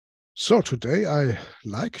So today I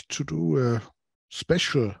like to do a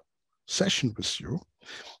special session with you,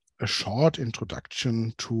 a short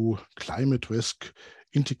introduction to climate risk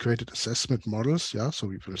integrated assessment models. Yeah, so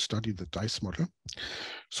we will study the DICE model.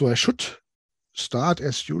 So I should start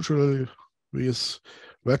as usual with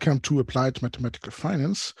welcome to Applied Mathematical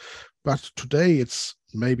Finance, but today it's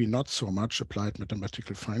maybe not so much Applied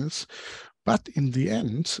Mathematical Finance, but in the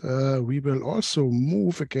end, we will also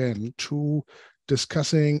move again to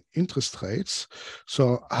discussing interest rates.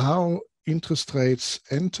 So how interest rates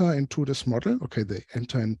enter into this model. Okay, they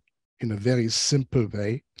enter in a very simple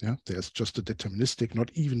way. Yeah, there's just a deterministic,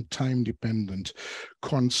 not even time-dependent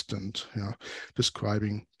constant, yeah,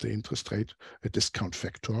 describing the interest rate, a discount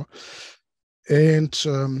factor. And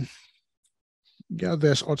yeah,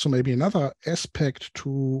 there's also maybe another aspect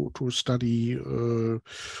to study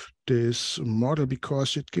this model,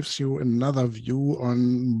 because it gives you another view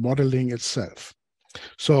on modeling itself.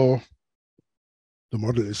 So the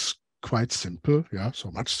model is quite simple, yeah, so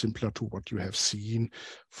much simpler to what you have seen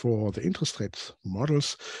for the interest rate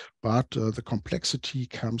models, but the complexity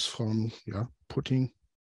comes from putting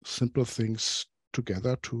simple things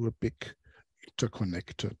together to a big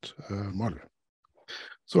interconnected model.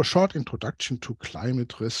 So a short introduction to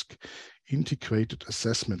climate risk integrated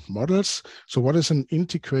assessment models. So what is an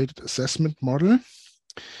integrated assessment model?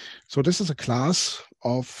 So this is a class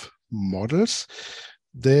of models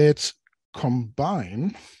that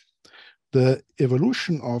combine the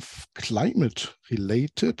evolution of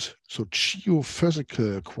climate-related, so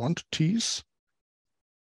geophysical quantities.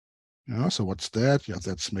 Yeah, so what's that? Yeah,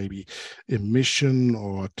 that's maybe emission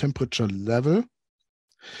or temperature level,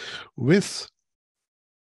 with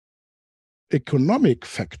economic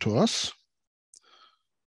factors,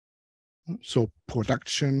 so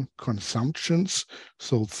production, consumptions,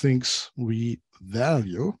 so things we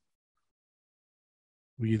value,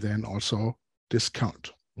 we then also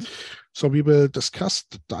discount. So we will discuss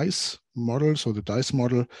the DICE model. So the DICE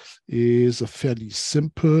model is a fairly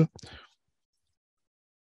simple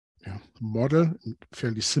model,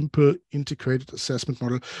 fairly simple integrated assessment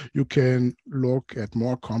model. You can look at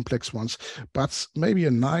more complex ones, but maybe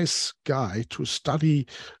a nice guide to study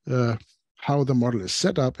how the model is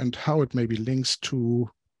set up and how it maybe links to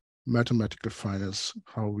mathematical finance,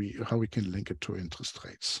 how we can link it to interest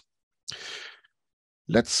rates.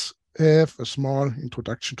 Let's have a small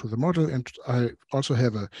introduction to the model, and I also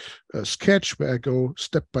have a sketch where I go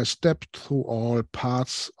step by step through all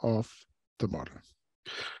parts of the model.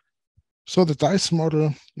 So the DICE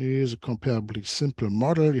model is a comparably simple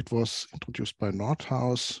model. It was introduced by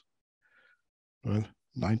Nordhaus, well,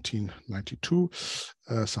 1992,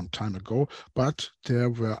 some time ago, but there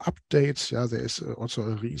were updates. Yeah, there is also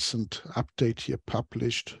a recent update here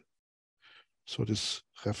published. So this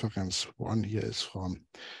reference one here is from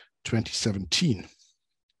 2017.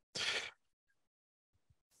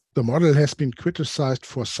 The model has been criticized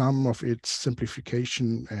for some of its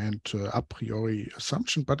simplification and a priori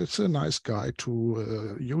assumption, but it's a nice guide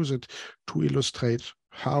to use it to illustrate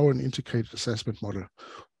how an integrated assessment model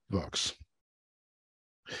works.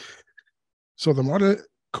 So the model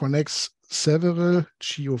connects several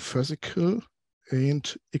geophysical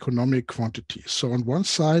and economic quantities. So on one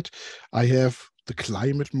side, I have the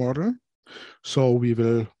climate model. So we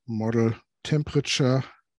will model temperature,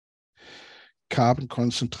 carbon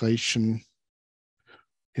concentration,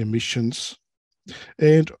 emissions.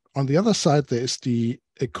 And on the other side, there is the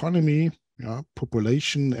economy,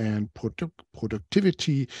 population and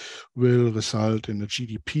productivity will result in a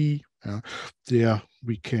GDP. There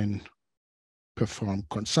we can perform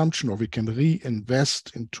consumption, or we can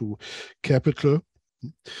reinvest into capital.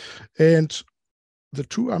 And the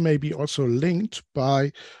two are maybe also linked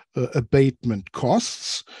by abatement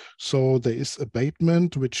costs. So there is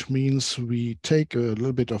abatement, which means we take a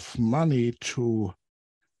little bit of money to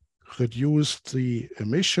reduce the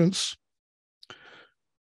emissions,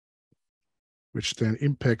 which then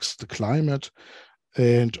impacts the climate.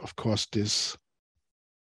 And of course, this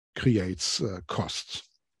creates costs.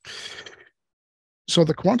 So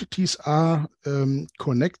the quantities are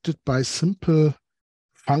connected by simple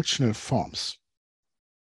functional forms.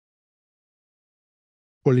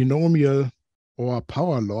 Polynomial or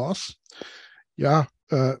power laws. Yeah,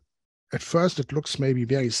 at first it looks maybe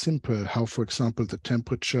very simple how, for example, the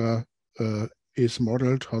temperature is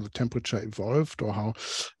modeled, how the temperature evolved, or how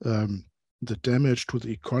the damage to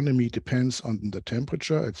the economy depends on the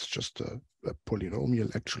temperature. It's just a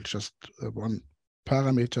polynomial, actually just one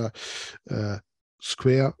parameter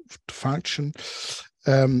square function.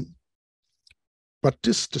 But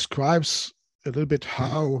this describes a little bit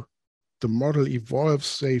how the model evolves,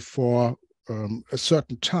 say, for a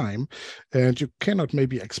certain time, and you cannot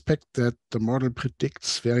maybe expect that the model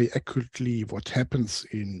predicts very accurately what happens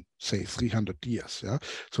in, say, 300 years. Yeah,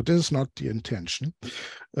 so this is not the intention.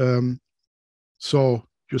 So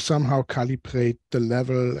you somehow calibrate the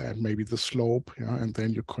level and maybe the slope, yeah, and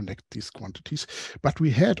then you connect these quantities. But we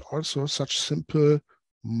had also such simple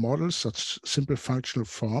models, such simple functional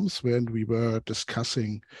forms when we were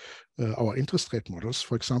discussing our interest rate models.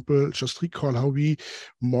 For example, just recall how we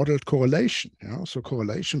modeled correlation. Yeah? So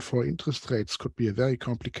correlation for interest rates could be a very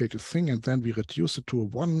complicated thing, and then we reduce it to a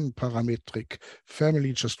one parametric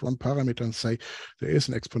family, just one parameter, and say there is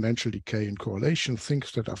an exponential decay in correlation.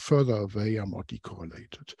 Things that are further away are more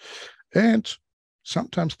decorrelated. And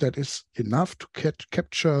sometimes that is enough to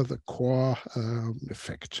capture the core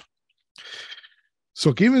effect.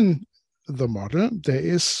 So given the model, there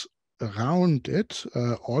is around it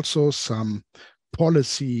also some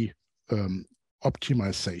policy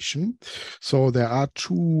optimization. So there are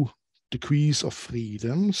two degrees of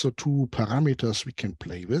freedom, so two parameters we can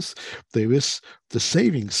play with. There is the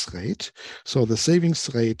savings rate. So the savings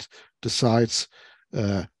rate decides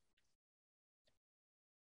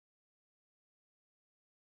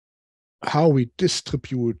how we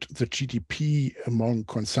distribute the GDP among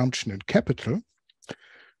consumption and capital.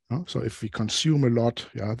 So if we consume a lot,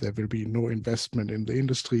 yeah, there will be no investment in the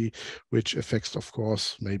industry, which affects, of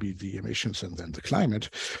course, maybe the emissions and then the climate.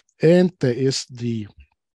 And there is the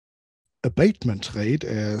abatement rate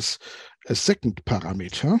as a second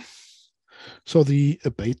parameter. So the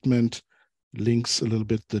abatement links a little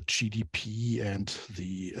bit the GDP and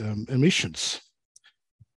the emissions.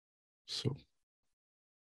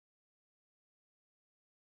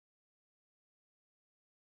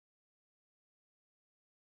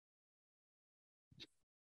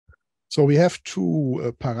 So we have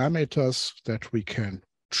two parameters that we can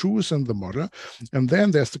choose in the model. And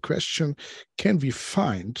then there's the question, can we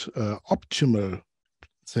find optimal,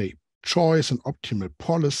 say, choice and optimal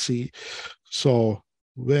policy? So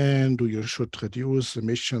when do you should reduce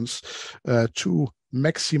emissions to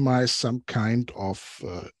maximize some kind of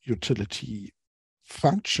utility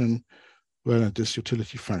function? Well, this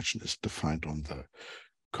utility function is defined on the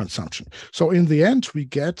consumption. So in the end, we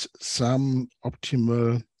get some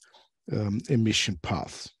optimal emission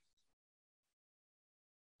paths.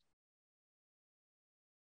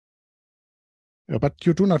 Yeah, but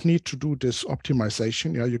you do not need to do this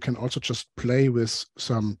optimization. Yeah, you can also just play with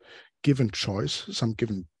some given choice, some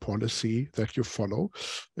given policy that you follow,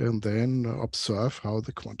 and then observe how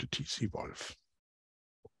the quantities evolve.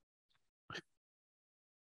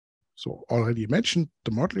 So already mentioned,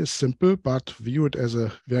 the model is simple, but view it as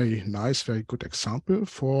a very nice, very good example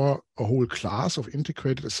for a whole class of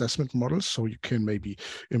integrated assessment models. So you can maybe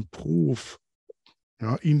improve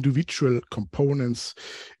individual components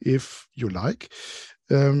if you like.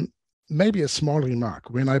 Maybe a small remark.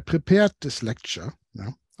 When I prepared this lecture,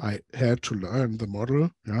 I had to learn the model,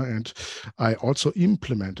 and I also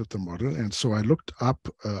implemented the model. And so I looked up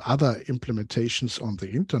other implementations on the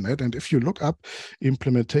internet. And if you look up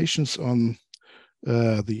implementations on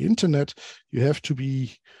the internet, you have to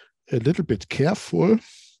be a little bit careful.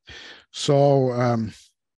 So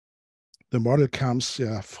the model comes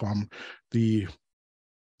from the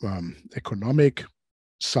economic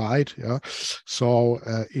side. Yeah. So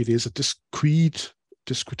it is a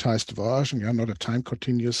discretized version, not a time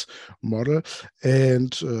continuous model.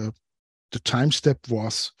 And the time step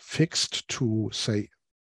was fixed to, say,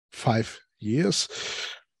 5 years.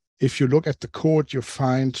 If you look at the code, you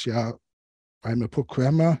find, I'm a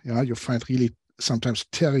programmer, you find really sometimes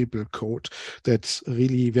terrible code that's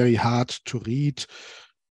really very hard to read.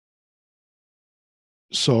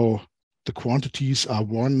 So the quantities are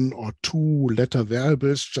 1 or 2 letter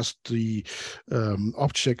variables, just the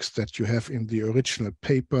objects that you have in the original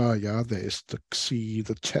paper. Yeah, there is the C,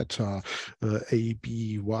 the theta, A,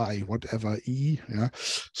 B, Y, whatever, E. Yeah,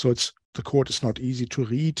 so the code is not easy to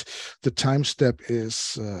read. The time step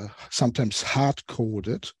is sometimes hard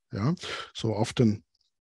coded. Yeah, so often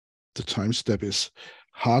the time step is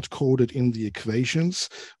hard coded in the equations,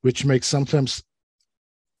 which makes sometimes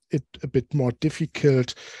it a bit more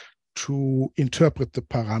difficult to interpret the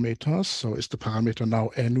parameters. So is the parameter now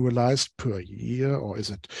annualized per year, or is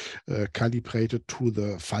it calibrated to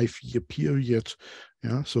the 5-year period?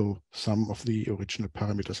 Yeah, so some of the original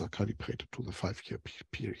parameters are calibrated to the 5-year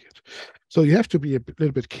period. So you have to be a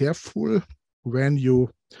little bit careful when you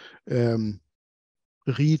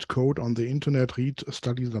read code on the internet,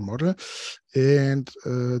 study the model. And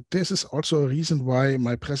this is also a reason why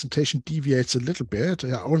my presentation deviates a little bit,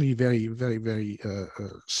 only very, very, very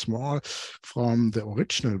small from the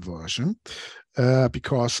original version,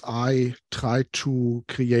 because I try to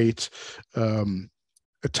create a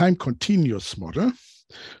time continuous model.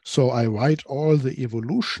 So I write all the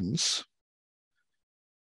evolutions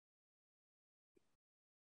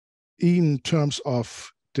in terms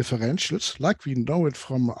of differentials, like we know it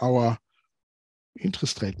from our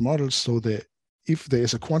interest rate models. So if there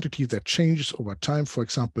is a quantity that changes over time, for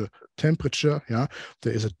example, temperature,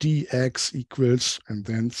 there is a dx equals and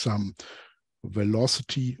then some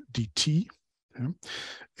velocity dt.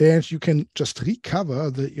 And you can just recover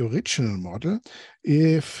the original model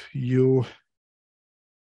if you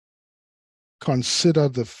consider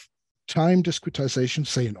the time discretization,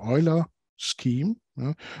 say in Euler scheme,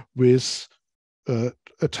 with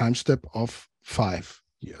a time step of 5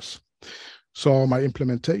 years. So my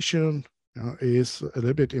implementation is a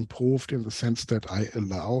little bit improved in the sense that I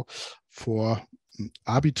allow for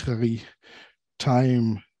arbitrary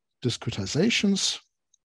time discretizations.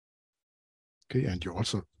 Okay, and you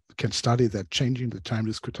also can study that changing the time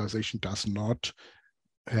discretization does not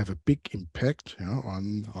have a big impact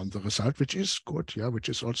on the result, which is good, which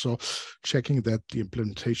is also checking that the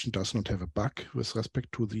implementation does not have a bug with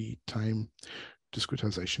respect to the time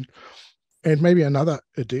discretization. And maybe another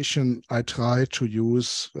addition, I try to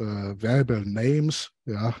use variable names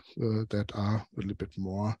that are a little bit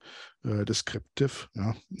more descriptive,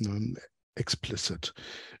 explicit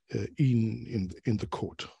in the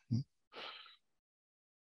code.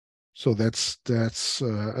 So that's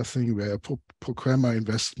a thing where a programmer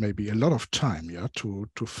invests maybe a lot of time,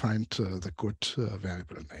 to find the good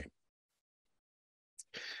variable name.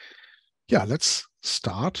 Let's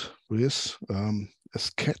start with a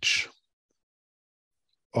sketch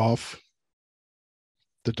of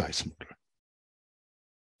the dice model.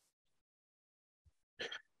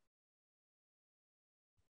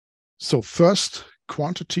 So first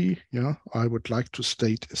quantity, I would like to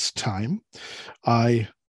state is time. I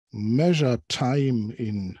measure time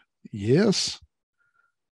in years.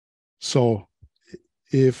 So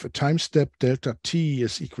if a time step delta t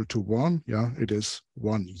is equal to 1, it is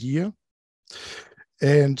 1 year.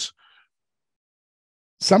 And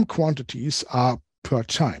some quantities are per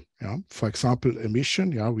time. For example,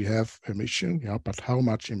 emission, we have emission, but how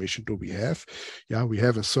much emission do we have? We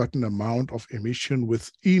have a certain amount of emission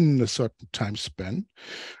within a certain time span.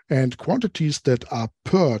 And quantities that are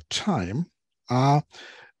per time are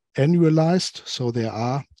annualized, so they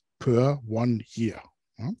are per 1 year.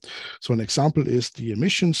 So an example is the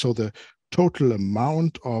emission, so the total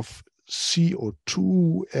amount of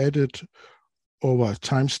CO2 added over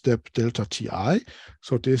time step delta Ti.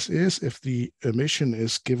 So this is if the emission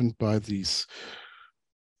is given by this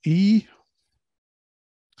E.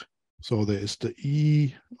 So there is the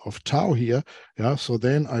E of tau here. So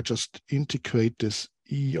then I just integrate this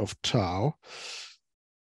E of tau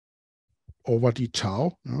over d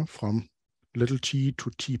tau from little t to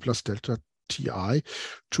t plus delta Ti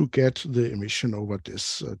to get the emission over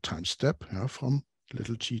this time step from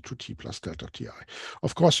little t to t plus delta Ti.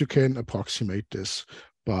 Of course, you can approximate this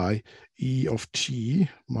by E of t,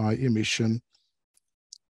 my emission,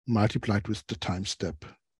 multiplied with the time step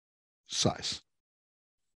size.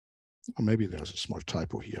 Or maybe there's a small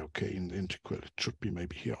typo here. Okay, in the integral, it should be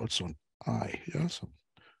maybe here also an I. So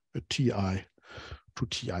a Ti to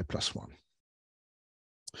Ti plus 1.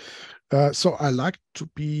 So I like to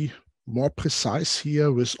be more precise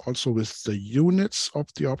here with the units of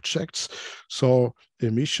the objects. So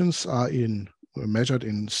emissions are measured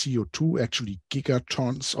in CO2, actually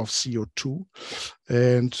gigatons of CO2,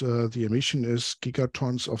 and the emission is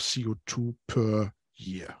gigatons of CO2 per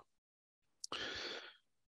year.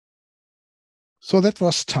 So that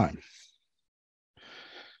was time.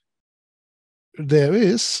 There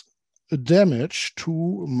is a damage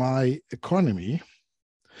to my economy,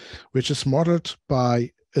 which is modeled by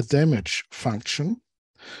a damage function.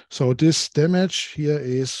 So this damage here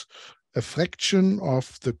is a fraction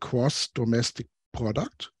of the gross domestic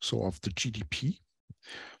product, so of the GDP.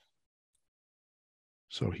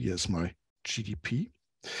 So here's my GDP.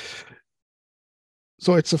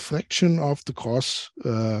 So it's a fraction of the gross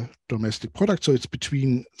domestic product. So it's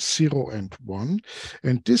between 0 and 1.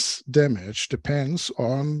 And this damage depends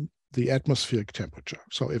on the atmospheric temperature.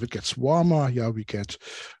 So if it gets warmer, we get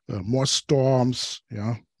more storms,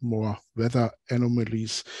 more weather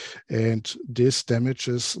anomalies, and this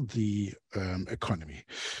damages the economy.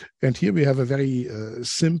 And here we have a very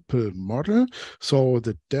simple model. So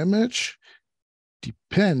the damage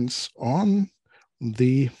depends on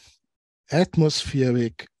the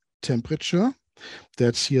atmospheric temperature.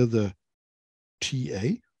 That's here the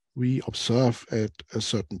TA we observe at a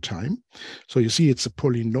certain time. So you see it's a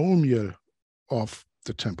polynomial of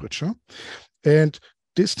the temperature. And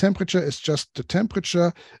this temperature is just the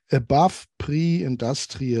temperature above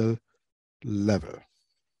pre-industrial level.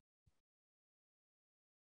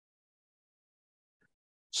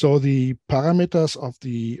 So the parameters of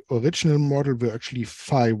the original model were actually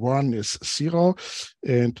phi1 is 0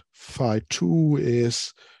 and phi2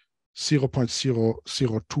 is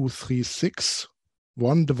 0.00236,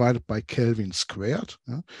 1 divided by Kelvin squared.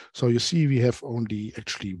 So you see we have only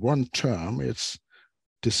actually one term. It's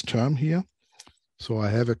this term here. So I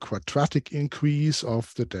have a quadratic increase of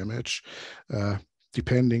the damage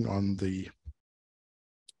depending on the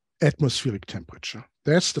atmospheric temperature.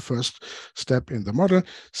 That's the first step in the model.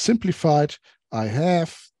 Simplified, I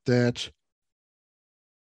have that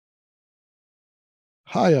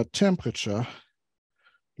higher temperature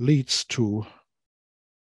leads to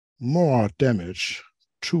more damage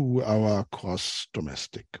to our gross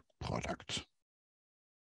domestic product.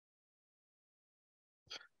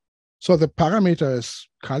 So the parameter is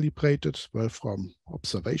calibrated well from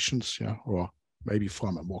observations, or maybe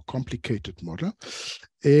from a more complicated model.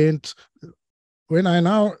 And when I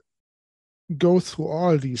now go through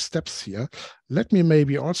all these steps here, let me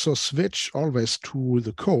maybe also switch always to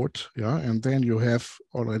the code, and then you have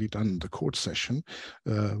already done the code session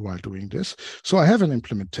while doing this. So I have an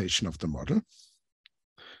implementation of the model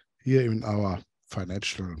here in our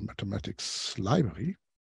financial mathematics library.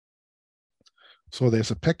 So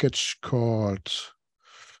there's a package called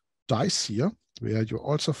DICE here, where you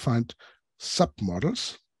also find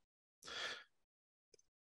submodels.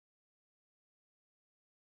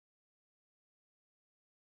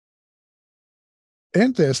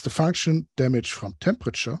 And there's the function damage from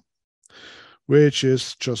temperature, which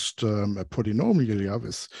is just a polynomial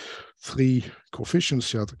with 3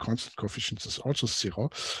 coefficients. The constant coefficients is also 0.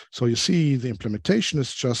 So you see the implementation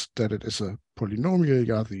is just that it is a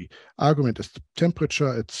polynomial. The argument is the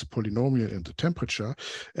temperature. It's a polynomial in the temperature.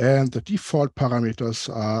 And the default parameters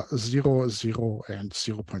are 0, 0, and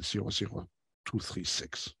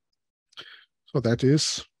 0.00236. So that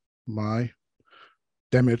is my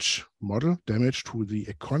damage model, damage to the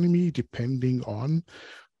economy depending on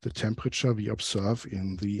the temperature we observe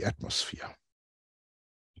in the atmosphere.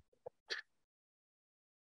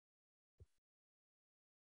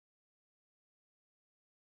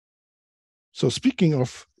 So speaking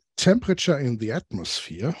of temperature in the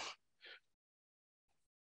atmosphere,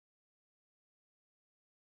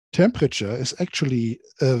 temperature is actually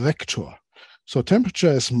a vector. So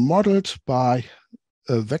temperature is modeled by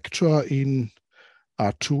a vector in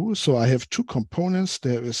R2. So I have 2 components.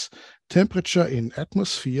 There is temperature in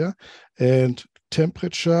atmosphere and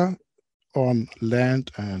temperature on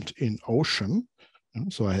land and in ocean.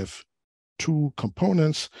 So I have 2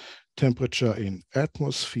 components. Temperature in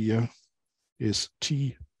atmosphere is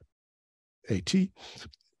TAT,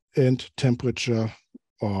 and temperature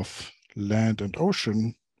of land and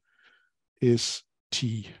ocean is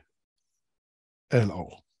TLO.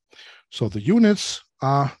 So the units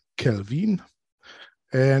are Kelvin,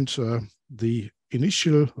 and the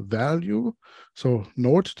initial value, so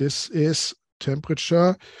note this is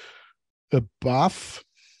temperature above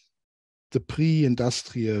the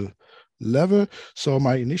pre-industrial level. So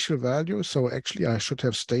my initial value, so actually I should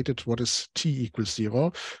have stated what is T equals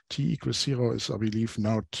 0. T equals 0 is, I believe,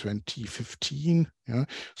 now 2015.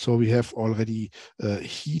 So we have already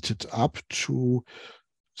heated up to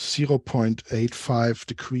 0.85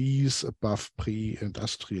 degrees above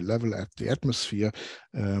pre-industrial level at the atmosphere,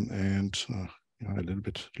 and a little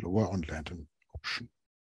bit lower on land and ocean.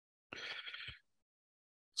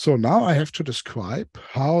 So now I have to describe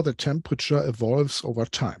how the temperature evolves over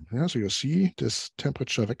time. So you see this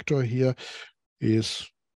temperature vector here is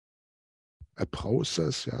a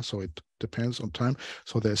process. So it depends on time.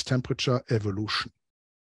 So there's temperature evolution.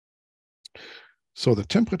 So the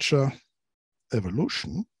temperature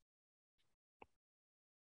evolution,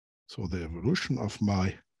 so the evolution of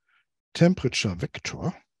my temperature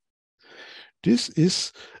vector, this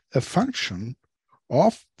is a function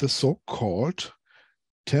of the so-called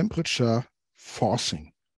temperature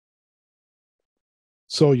forcing.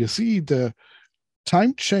 So you see the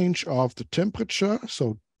time change of the temperature,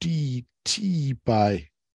 so dt by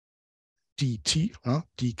dt,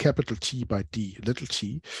 d capital T by d little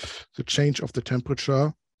t, the change of the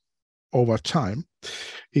temperature over time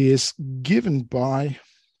is given by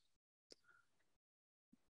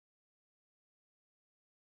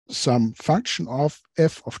some function of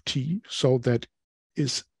f of t, so that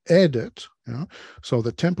is added Yeah? So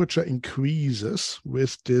the temperature increases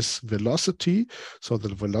with this velocity. So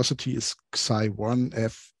the velocity is psi1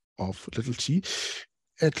 f of little t,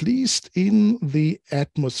 at least in the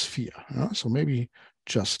atmosphere. Yeah? So maybe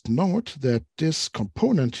just note that this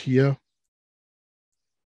component here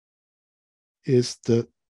is the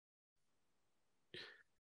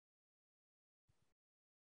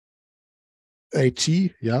AT,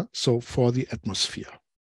 yeah, so for the atmosphere.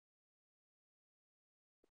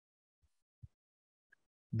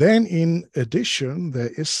 Then in addition,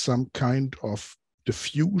 there is some kind of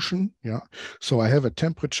diffusion, yeah. So I have a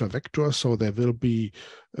temperature vector, so there will be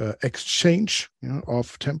exchange,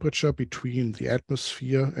 of temperature between the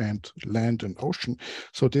atmosphere and land and ocean.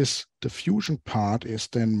 So this diffusion part is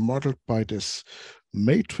then modeled by this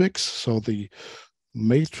matrix. So the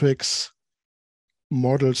matrix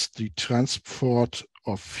models the transport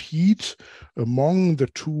of heat among the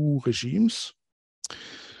two regimes.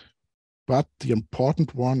 But the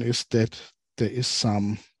important one is that there is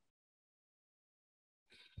some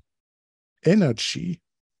energy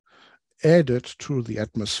added to the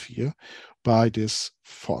atmosphere by this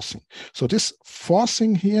forcing. So this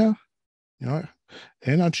forcing here,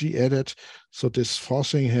 energy added. So this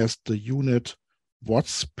forcing has the unit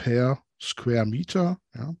watts per square meter.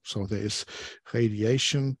 Yeah? So there is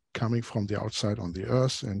radiation coming from the outside on the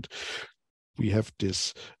Earth, and we have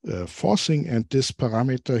this forcing, and this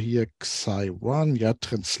parameter here, psi1,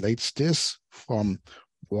 translates this from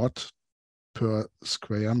watt per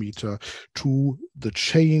square meter to the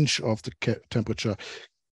change of the temperature,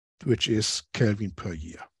 which is Kelvin per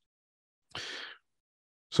year.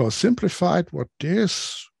 So simplified, what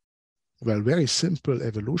this, well, very simple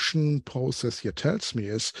evolution process here tells me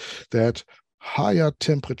is that higher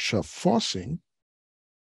temperature forcing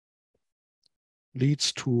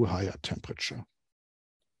leads to higher temperature.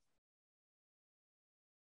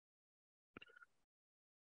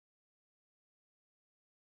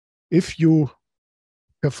 If you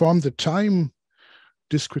perform the time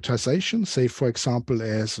discretization, say, for example,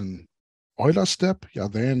 as an Euler step,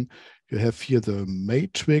 then you have here the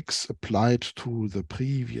matrix applied to the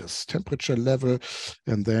previous temperature level,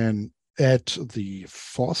 and then add the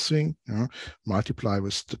forcing, multiply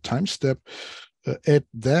with the time step, add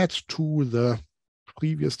that to the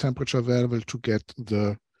previous temperature level to get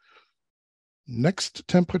the next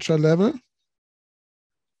temperature level.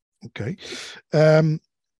 Okay.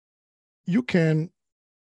 You can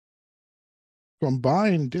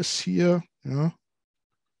combine this here,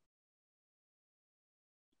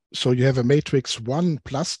 so you have a matrix 1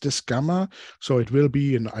 plus this gamma, so it will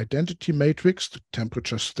be an identity matrix. The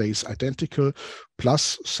temperature stays identical,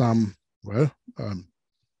 plus some,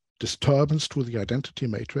 disturbance to the identity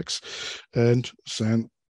matrix, and then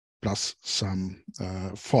plus some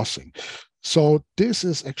forcing. So this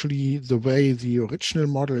is actually the way the original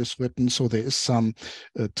model is written. So there is some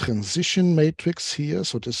transition matrix here.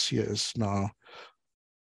 So this here is now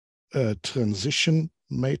a transition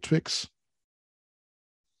matrix.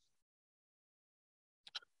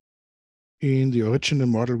 In the original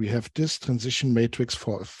model, we have this transition matrix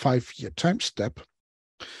for a 5-year time step,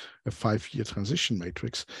 a 5-year transition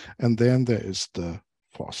matrix, and then there is the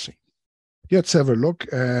forcing. Let's have a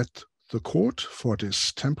look at the code for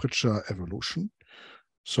this temperature evolution.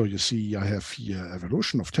 So you see I have here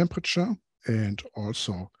evolution of temperature and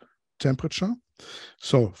also temperature.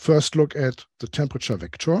 So first look at the temperature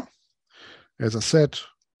vector. As I said,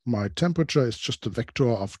 my temperature is just a vector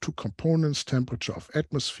of two components, temperature of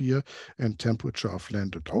atmosphere and temperature of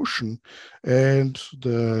land and ocean. And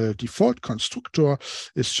the default constructor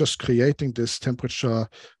is just creating this temperature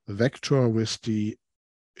vector with the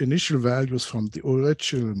initial values from the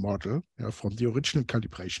original model, from the original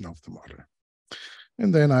calibration of the model.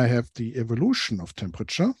 And then I have the evolution of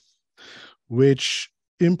temperature, which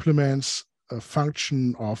implements a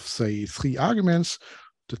function of, say, 3 arguments,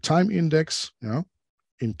 the time index,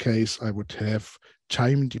 in case I would have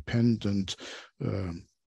time-dependent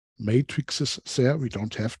matrices there. We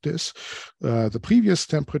don't have this. The previous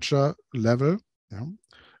temperature level,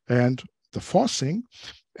 and the forcing,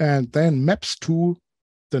 and then maps to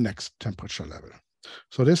the next temperature level.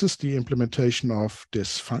 So this is the implementation of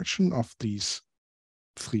this function of these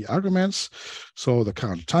 3 arguments. So the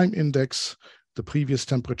current time index, the previous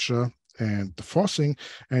temperature, and the forcing.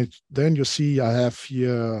 And then you see I have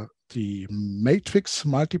here the matrix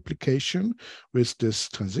multiplication with this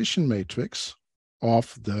transition matrix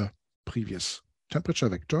of the previous temperature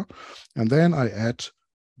vector. And then I add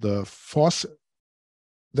the force.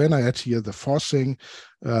 Then I add here the forcing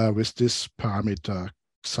with this parameter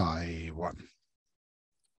psi1.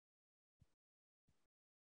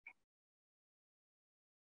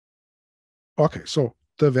 Okay, so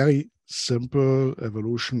the very simple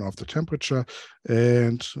evolution of the temperature,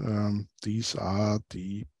 and these are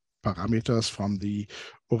the parameters from the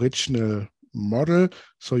original model.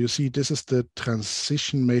 So you see this is the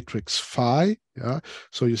transition matrix phi. Yeah.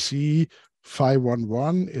 So you see phi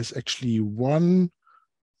 1,1 is actually 1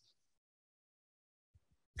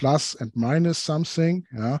 plus and minus something.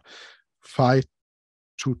 Yeah. Phi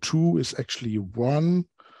 2,2 is actually 1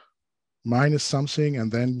 minus something,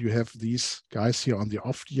 and then you have these guys here on the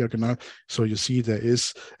off diagonal. So you see there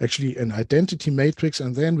is actually an identity matrix,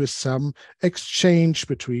 and then with some exchange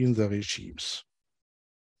between the regimes.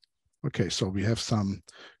 Okay, so we have some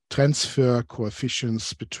transfer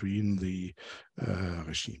coefficients between the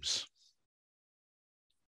regimes.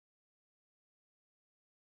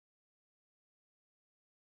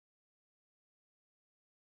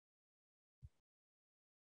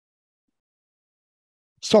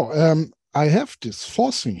 So I have this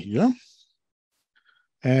forcing here.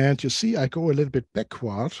 And you see, I go a little bit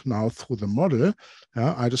backward now through the model.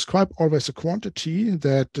 I describe always a quantity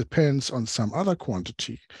that depends on some other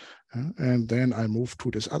quantity. And then I move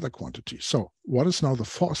to this other quantity. So what is now the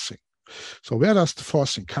forcing? So where does the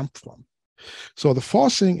forcing come from? So the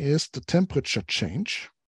forcing is the temperature change.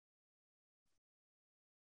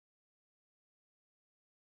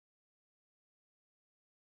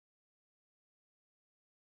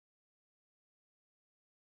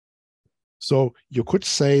 So you could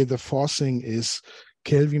say the forcing is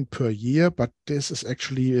Kelvin per year, but this is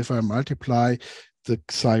actually, if I multiply the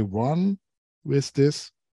Xi1 with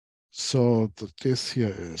this, so this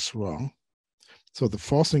here is wrong. So the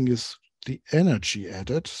forcing is the energy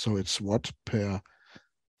added, so it's watt per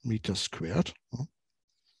meter squared.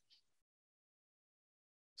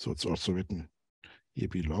 So it's also written here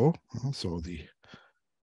below. So the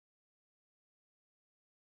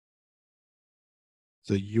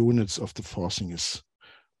units of the forcing is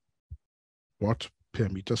watt per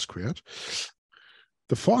meter squared.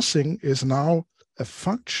 The forcing is now a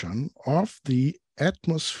function of the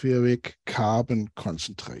atmospheric carbon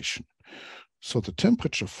concentration. So the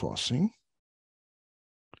temperature forcing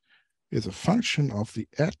is a function of the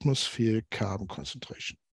atmospheric carbon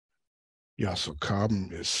concentration. Yeah, so carbon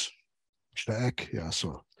is black. Yeah,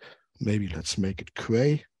 so maybe let's make it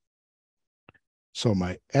gray. So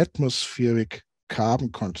my atmospheric carbon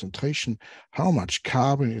concentration, how much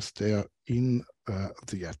carbon is there in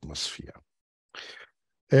the atmosphere?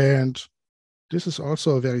 And this is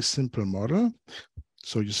also a very simple model.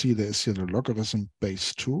 So you see there is here the logarithm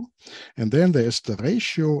base 2. And then there is the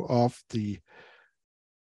ratio of the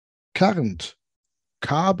current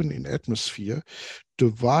carbon in atmosphere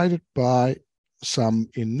divided by some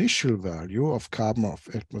initial value of carbon of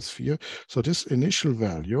atmosphere. So this initial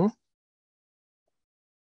value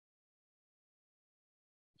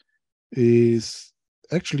is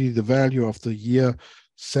actually the value of the year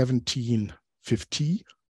 1750.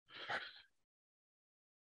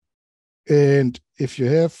 And if you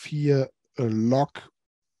have here a log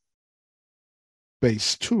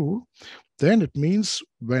base 2, then it means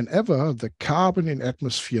whenever the carbon in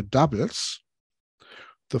atmosphere doubles,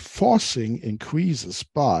 the forcing increases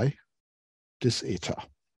by this eta.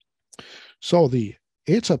 So the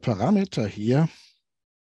eta parameter here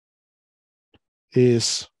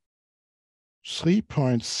is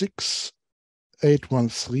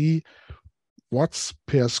 3.6813 watts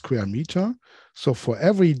per square meter. So for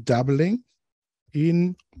every doubling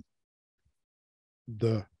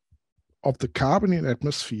of the carbon in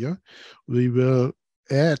atmosphere, we will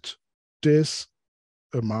add this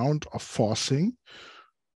amount of forcing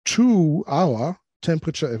to our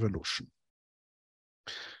temperature evolution.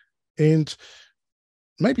 And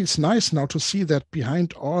maybe it's nice now to see that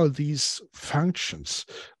behind all these functions,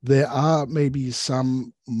 there are maybe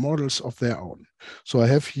some models of their own. So I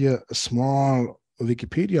have here a small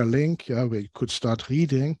Wikipedia link, where you could start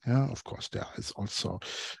reading. Of course, there is also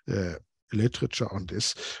literature on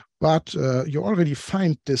this, but you already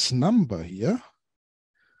find this number here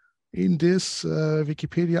in this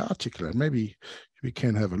Wikipedia article, and maybe we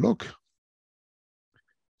can have a look.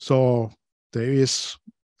 So there is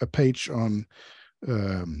a page on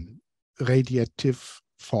radiative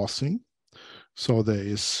forcing. So there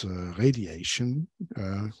is radiation,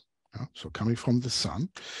 so coming from the sun,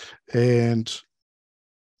 and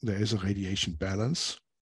there is a radiation balance.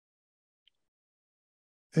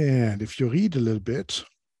 And if you read a little bit,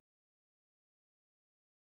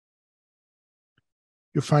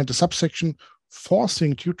 you find a subsection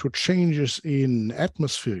forcing due to changes in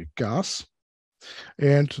atmospheric gas.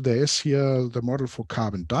 And there is here the model for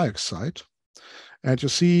carbon dioxide. And you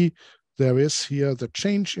see there is here the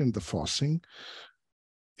change in the forcing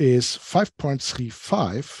is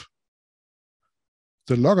 5.35,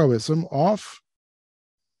 the logarithm of,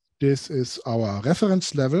 this is our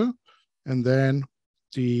reference level, and then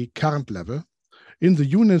the current level in the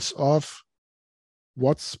units of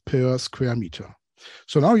watts per square meter.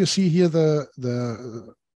 So now you see here the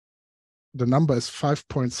number is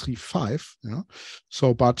 5.35. Yeah?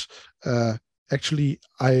 So, but actually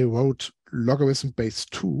I wrote logarithm base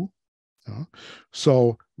 2. Yeah?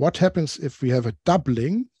 So what happens if we have a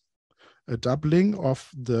doubling of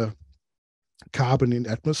the carbon in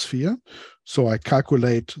atmosphere? So I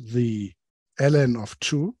calculate the ln of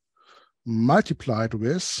 2 multiplied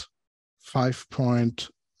with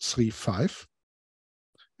 5.35.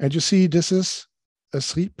 And you see this is a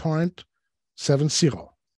 3.70.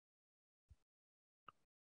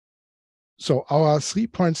 So our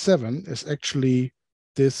 3.7 is actually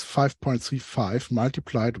this 5.35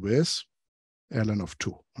 multiplied with ln of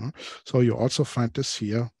 2. So you also find this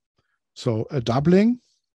here. So a doubling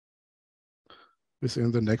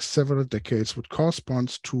within the next several decades would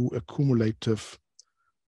correspond to a cumulative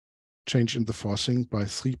change in the forcing by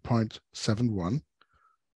 3.71.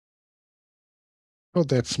 So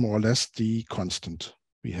that's more or less the constant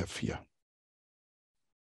we have here.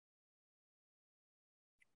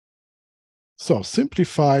 So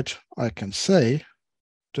simplified, I can say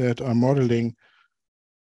that I'm modeling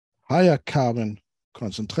higher carbon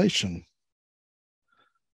concentration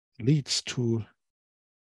leads to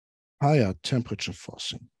higher temperature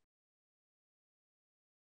forcing.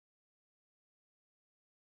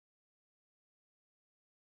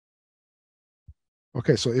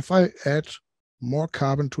 Okay, so if I add more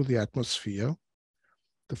carbon to the atmosphere,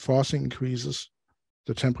 the forcing increases,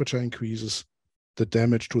 the temperature increases, the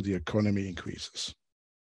damage to the economy increases.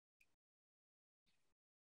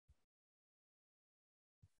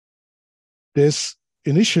 This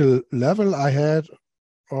initial level I had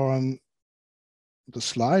on the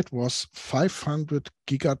slide was 500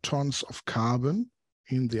 gigatons of carbon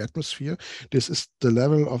in the atmosphere. This is the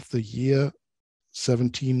level of the year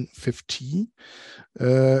 1750.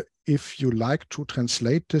 If you like to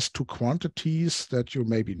translate this to quantities that you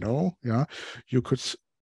maybe know, yeah, you could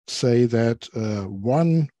say that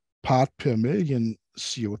 1 part per million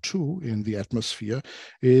CO2 in the atmosphere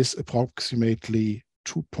is approximately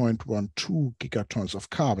 2.12 gigatons of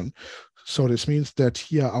carbon. So this means that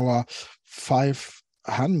here our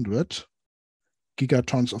 500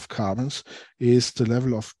 gigatons of carbons is the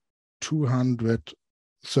level of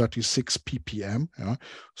 236 ppm. Yeah?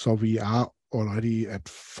 So we are already at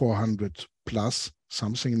 400 plus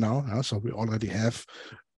something now. Yeah? So we already have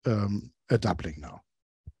a doubling now,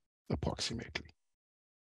 approximately.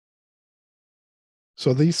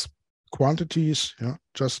 So these quantities, yeah,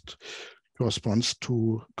 just correspond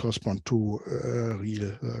to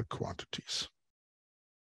real quantities.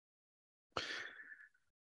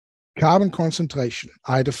 Carbon concentration.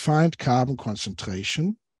 I defined carbon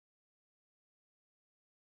concentration.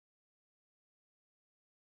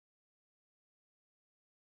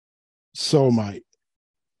 So my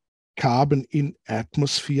carbon in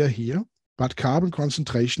atmosphere here, but carbon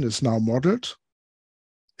concentration is now modeled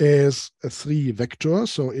as a 3 vector.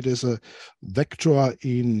 So it is a vector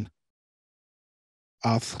in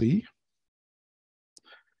R3.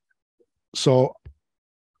 So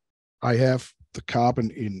I have the carbon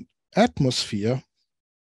in atmosphere,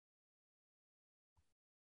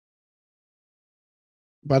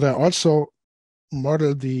 but I also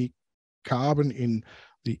model the carbon in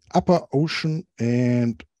the upper ocean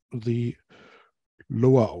and the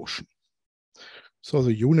lower ocean. So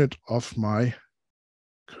the unit of my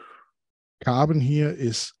carbon here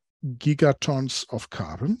is gigatons of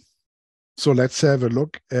carbon. So let's have a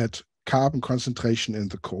look at carbon concentration in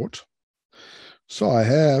the code. So I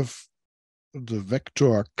have the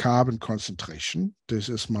vector carbon concentration. This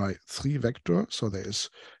is my 3 vector. So there is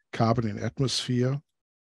carbon in atmosphere,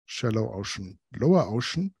 shallow ocean, lower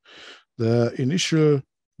ocean. The initial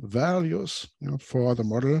values, you know, for the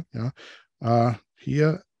model, yeah, are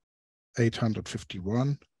here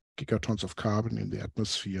 851 gigatons of carbon in the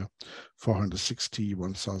atmosphere, 460,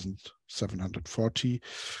 1,740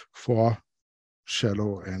 for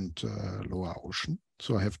shallow and lower ocean.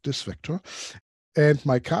 So I have this vector. And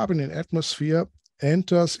my carbon in atmosphere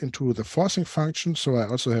enters into the forcing function. So I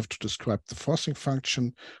also have to describe the forcing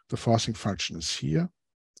function. The forcing function is here.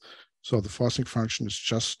 So the forcing function is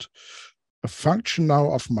just a function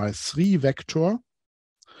now of my 3 vector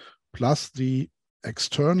plus the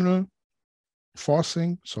external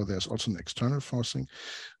forcing. So there's also an external forcing.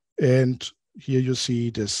 And here you see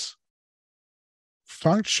this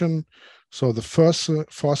function So the first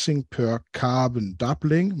forcing per carbon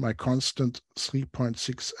doubling, my constant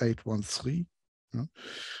 3.6813. Yeah.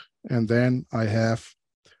 And then I have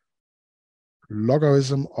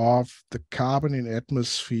logarithm of the carbon in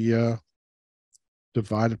atmosphere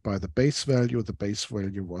divided by the base value. The base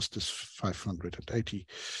value was this 580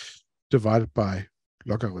 divided by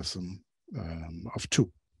logarithm of 2.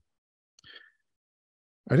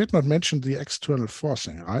 I did not mention the external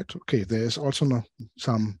forcing, right? Okay, there is also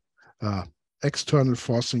some external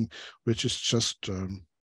forcing, which is just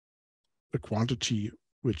a quantity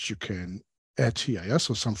which you can add here. Yeah?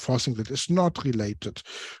 So some forcing that is not related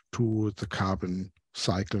to the carbon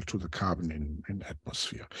cycle, to the carbon in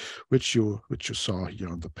atmosphere, which you saw here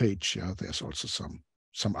on the page. Yeah, there's also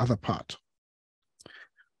some other part,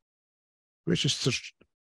 which is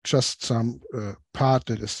just some part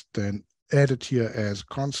that is then added here as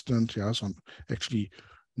constant. Yeah, so actually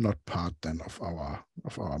not part then of our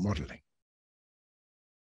modeling.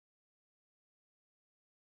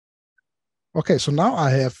 Okay, so now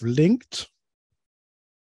I have linked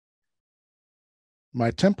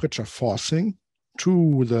my temperature forcing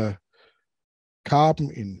to the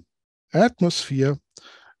carbon in atmosphere,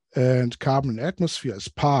 and carbon in atmosphere is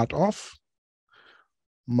part of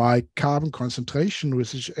my carbon concentration,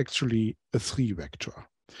 which is actually a 3 vector.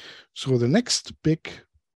 So the next big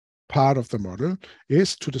part of the model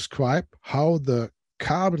is to describe how the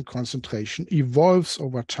carbon concentration evolves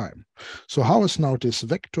over time. So how is now this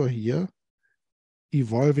vector here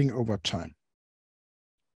evolving over time?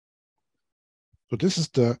 So this is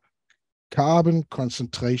the carbon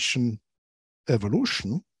concentration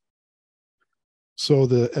evolution. So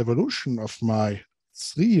the evolution of my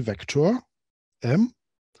 3 vector m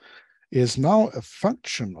is now a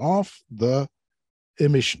function of the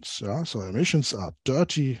emissions. Yeah? So emissions are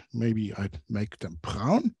dirty. Maybe I'd make them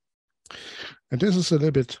brown. And this is a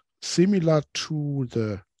little bit similar to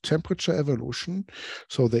the temperature evolution.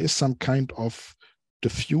 So there is some kind of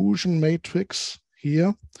diffusion matrix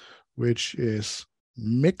here, which is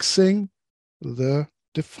mixing the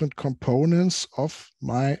different components of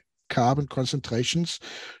my carbon concentrations.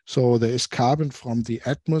 So there is carbon from the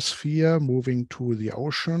atmosphere moving to the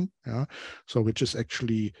ocean, yeah. So which is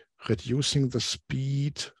actually reducing the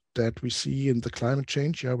speed that we see in the climate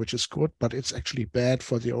change, yeah, which is good, but it's actually bad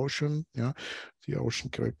for the ocean, yeah. The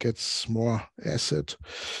ocean gets more acid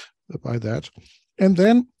by that. And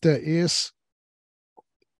then there is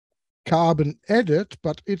carbon added,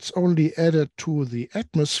 but it's only added to the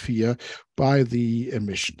atmosphere by the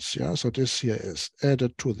emissions. Yeah, so this here is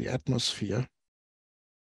added to the atmosphere.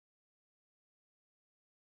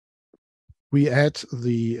 We add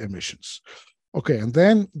the emissions. Okay, and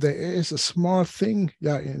then there is a small thing,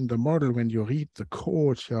 yeah, in the model when you read the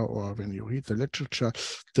code, yeah, or when you read the literature,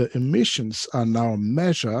 the emissions are now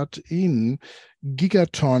measured in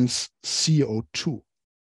gigatons CO2.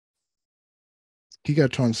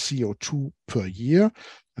 Gigatons CO2 per year.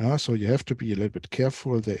 So you have to be a little bit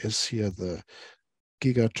careful. There is here the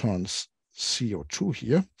gigatons CO2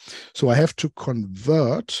 here. So I have to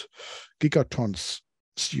convert gigatons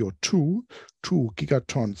CO2 to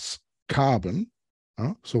gigatons carbon.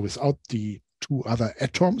 So without the 2 other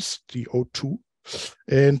atoms, the O2.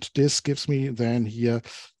 And this gives me then here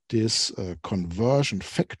this conversion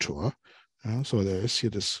factor. So there is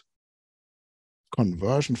here this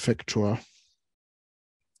conversion factor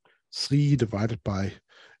 3 divided by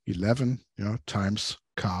 11, yeah, times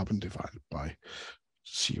carbon divided by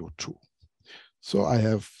CO2. So I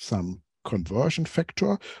have some conversion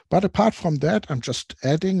factor, but apart from that, I'm just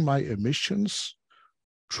adding my emissions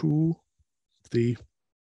to the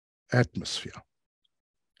atmosphere.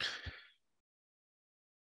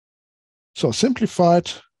 So simplified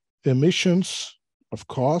emissions, of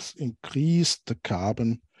course, increase the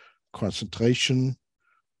carbon concentration,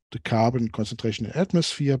 in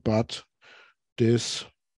atmosphere, but this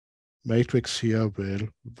matrix here will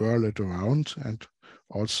whirl it around and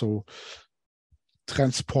also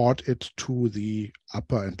transport it to the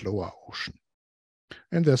upper and lower ocean.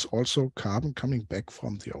 And there's also carbon coming back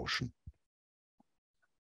from the ocean.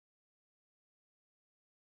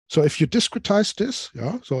 So if you discretize this,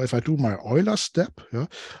 yeah, so if I do my Euler step, yeah,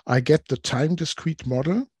 I get the time discrete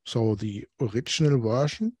model, so the original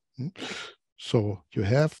version. So you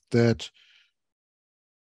have that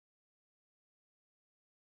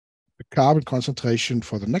the carbon concentration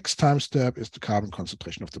for the next time step is the carbon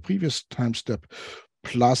concentration of the previous time step,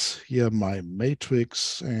 plus here my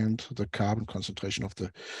matrix and the carbon concentration of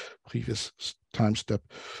the previous time step,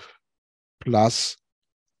 plus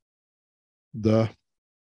the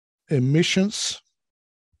emissions,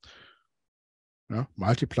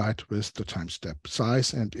 multiplied with the time step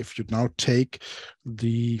size. And if you now take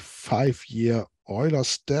the 5-year Euler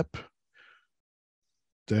step,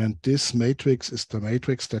 then this matrix is the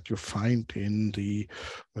matrix that you find in the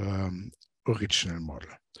original model.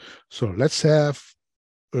 So let's have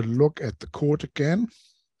a look at the code again.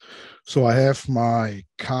 So I have my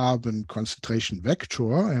carbon concentration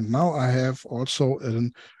vector, and now I have also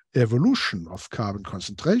an evolution of carbon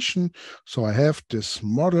concentration. So I have this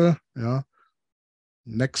model,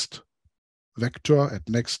 next vector at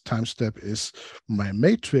next time step is my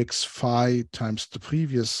matrix phi times the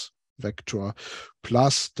previous vector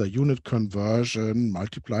plus the unit conversion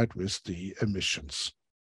multiplied with the emissions.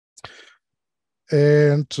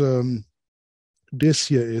 And this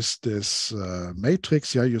here is this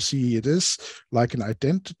matrix. Yeah, you see it is like an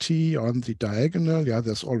identity on the diagonal. Yeah,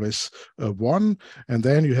 there's always a 1, and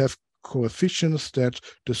then you have coefficients that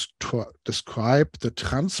describe the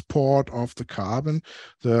transport of the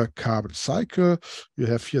carbon cycle. You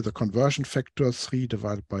have here the conversion factor 3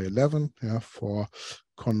 divided by 11, yeah, for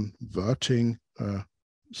converting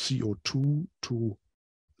CO2 to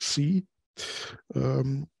C.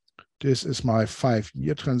 This is my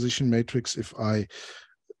 5-year transition matrix. If I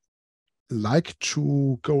like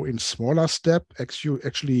to go in smaller step,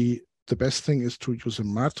 actually the best thing is to use a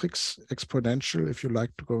matrix exponential if you like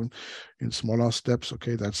to go in smaller steps.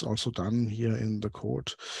 Okay, that's also done here in the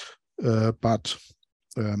code. But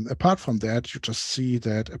apart from that, you just see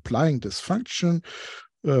that applying this function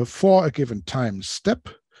for a given time step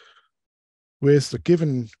with the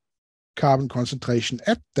given carbon concentration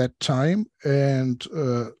at that time and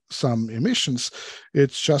some emissions,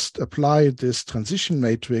 it's just apply this transition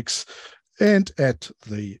matrix and add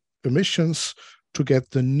the emissions to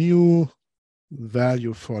get the new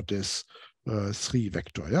value for this 3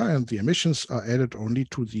 vector. Yeah, and the emissions are added only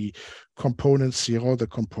to the component 0, the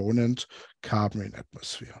component carbon in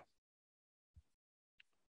atmosphere.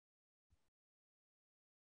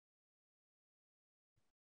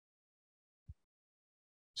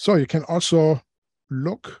 So you can also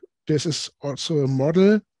look, this is also a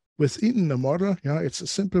model within the model. Yeah, it's a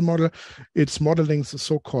simple model. It's modeling the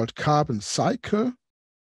so-called carbon cycle.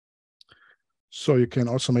 So you can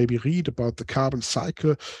also maybe read about the carbon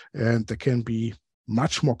cycle, and there can be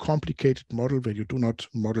much more complicated model where you do not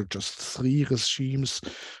model just 3 regimes.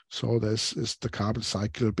 So this is the carbon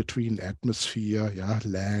cycle between atmosphere, yeah,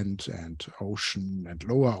 land and ocean and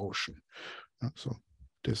lower ocean. So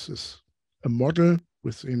this is a model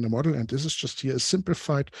within the model, and this is just here a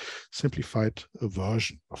simplified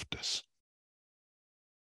version of this.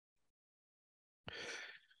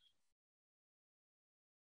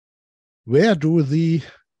 Where do the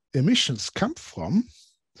emissions come from?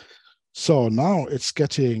 So now it's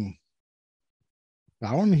getting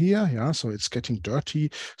down here, yeah, so it's getting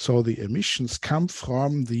dirty. So the emissions come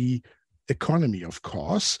from the economy, of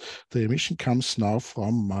course. The emission comes now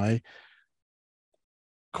from my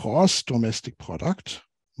gross domestic product,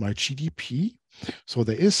 my GDP. So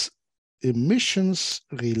there is emissions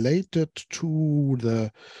related to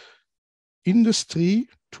the industry,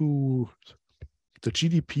 to the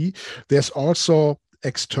GDP. There's also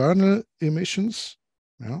external emissions,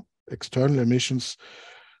 yeah, external emissions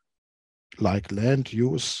like land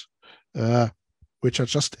use, which are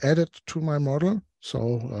just added to my model.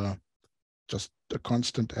 So just a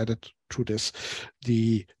constant added to this.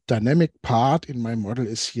 The dynamic part in my model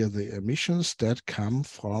is here the emissions that come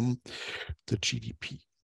from the GDP.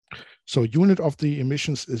 So unit of the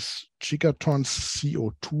emissions is gigatons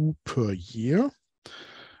CO2 per year.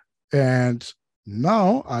 And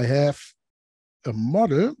now I have a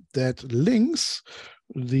model that links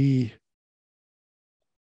the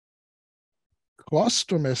gross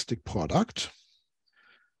domestic product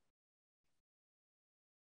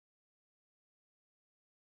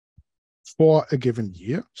for a given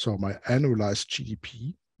year, so my annualized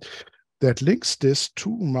GDP, that links this to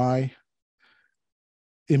my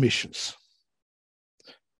emissions.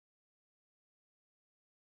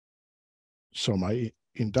 So my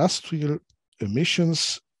industrial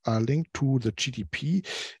emissions are linked to the GDP.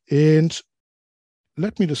 And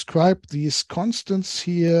let me describe these constants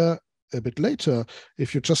here a bit later.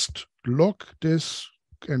 If you just log this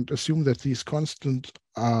and assume that these constants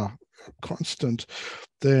are constant,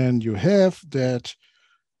 then you have that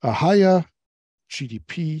a higher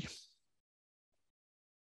GDP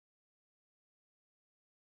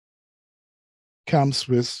comes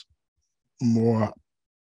with more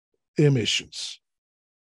emissions.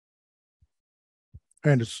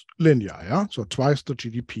 And it's linear, yeah? So twice the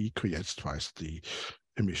GDP creates twice the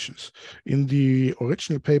emissions. In the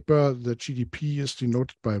original paper, the GDP is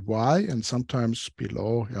denoted by Y, and sometimes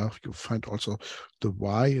below, you find also the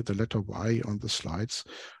Y, the letter Y on the slides.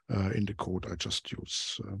 In the code, I just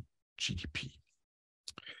use GDP.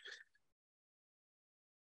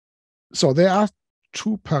 So there are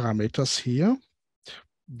two parameters here.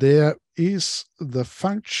 There is the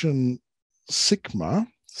function sigma.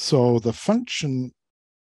 So the function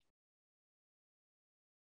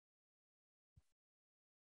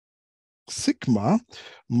sigma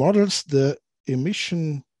models the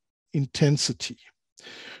emission intensity.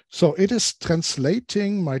 So it is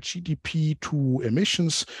translating my GDP to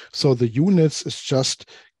emissions. So the units is just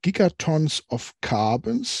gigatons of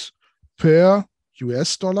carbons per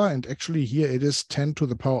US dollar. And actually here it is 10 to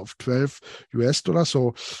the power of 12 US dollars.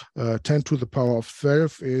 So 10 to the power of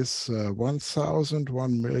 12 is 1,000,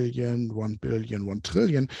 1 million, 1 billion, 1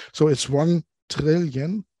 trillion. So it's 1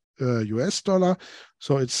 trillion US dollar.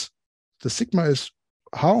 So the sigma is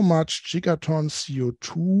how much gigaton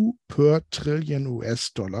CO2 per trillion US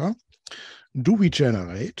dollar do we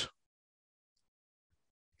generate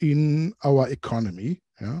in our economy,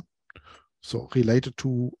 so related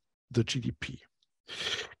to the GDP.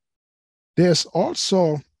 There's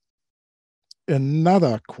also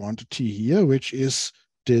another quantity here, which is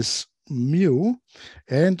this mu,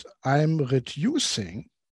 and I'm reducing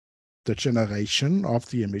the generation of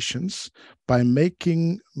the emissions by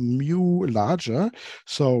making mu larger.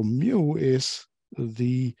 So mu is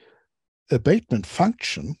the abatement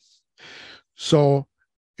function. So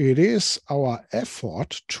it is our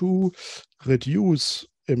effort to reduce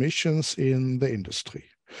emissions in the industry.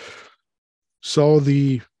 So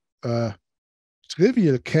the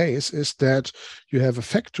trivial case is that you have a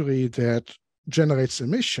factory that generates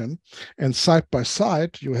emission, and side by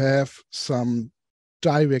side you have some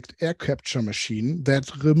direct air capture machine that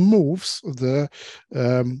removes the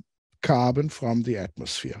carbon from the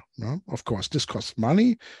atmosphere. Of course, this costs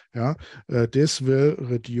money. This will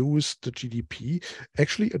reduce the GDP.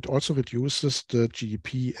 Actually, it also reduces the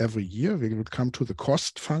GDP every year. We will come to the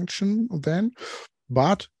cost function then,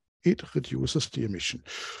 but it reduces the emission.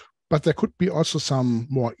 But there could be also some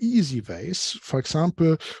more easy ways. For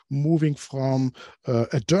example, moving from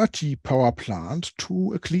a dirty power plant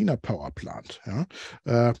to a cleaner power plant.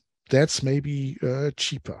 That's maybe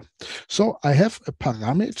cheaper. So I have a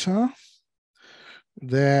parameter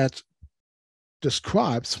that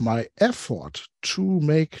describes my effort to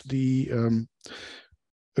make the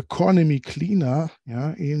economy cleaner,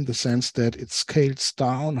 in the sense that it scales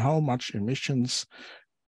down how much emissions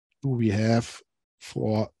do we have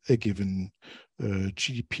for a given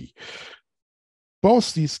GDP.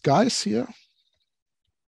 Both these guys here,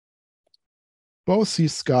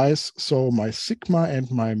 so my sigma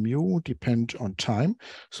and my mu depend on time.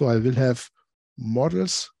 So I will have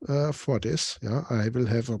models for this. I will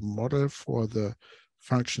have a model for the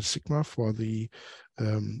function sigma for the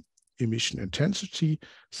emission intensity.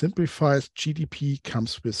 Simplified GDP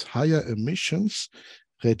comes with higher emissions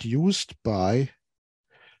reduced by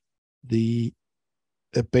the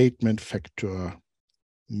abatement factor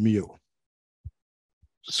mu.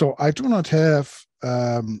 So I do not have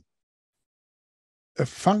a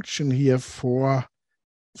function here for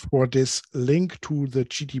this link to the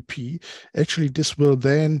GDP. Actually, this will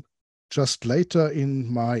then just later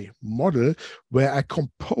in my model where I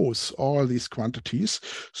compose all these quantities.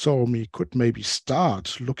 So we could maybe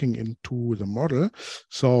start looking into the model.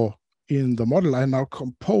 So in the model, I now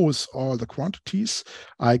compose all the quantities.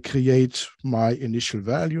 I create my initial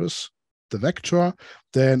values, the vector.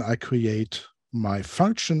 Then I create my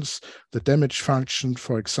functions, the damage function,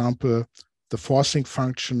 for example, the forcing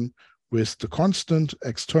function with the constant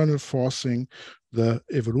external forcing, the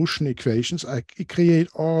evolution equations. I create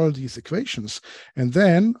all these equations. And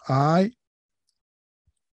then I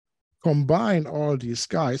combine all these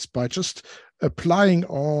guys by just applying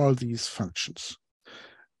all these functions.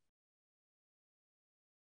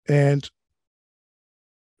 And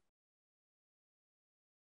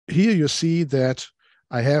here you see that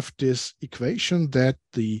I have this equation that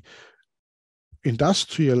the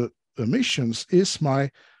industrial emissions is my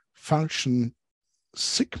function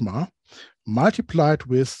sigma multiplied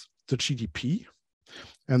with the GDP.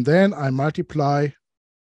 And then I multiply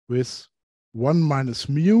with 1 minus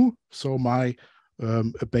mu, so my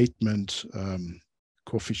abatement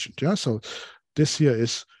coefficient. So this here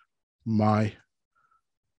is my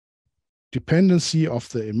dependency of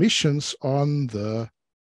the emissions on the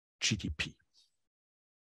GDP.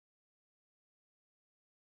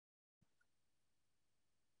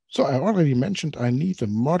 So I already mentioned I need a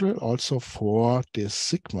model also for this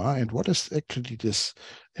sigma. And what is actually this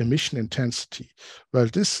emission intensity? Well,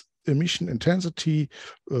 this emission intensity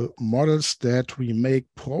models that we make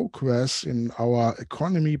progress in our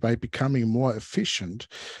economy by becoming more efficient,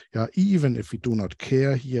 even if we do not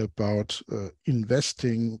care here about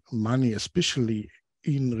investing money, especially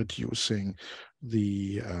in reducing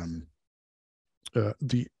the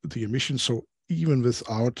emissions. So even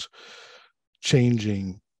without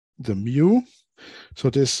changing the mu.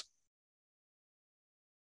 So this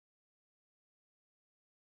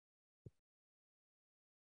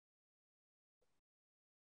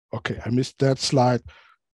okay, I missed that slide.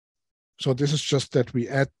 So this is just that we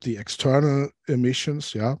add the external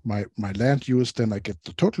emissions, my land use, then I get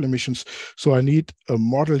the total emissions. So I need a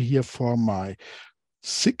model here for my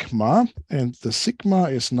sigma, and the sigma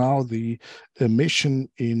is now the emission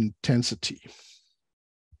intensity.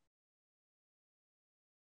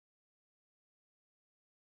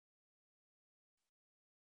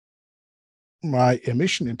 My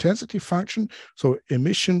emission intensity function, so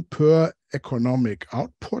emission per economic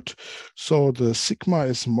output. So the sigma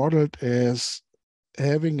is modeled as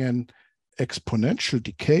having an exponential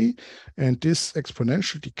decay, and this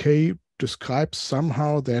exponential decay describes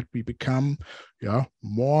somehow that we become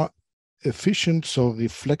more efficient, so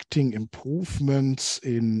reflecting improvements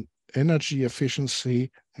in energy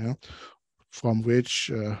efficiency, from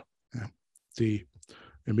which the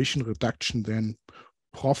emission reduction then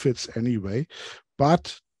profits anyway.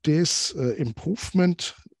 But this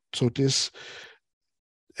improvement, so this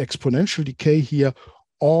exponential decay here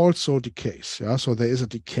also decays. So there is a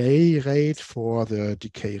decay rate for the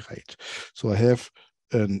decay rate. So I have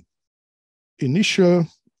an initial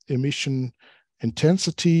emission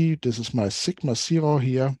intensity. This is my sigma 0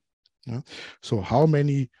 here. So how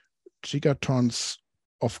many gigatons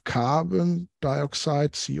of carbon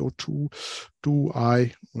dioxide, CO2, do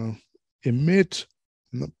I emit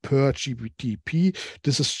per GDP?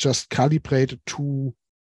 This is just calibrated to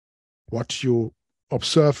what you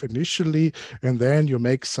observe initially, and then you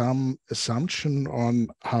make some assumption on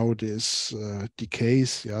how this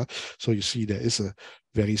decays. So you see there is a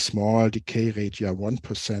very small decay rate,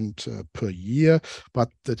 1% per year, but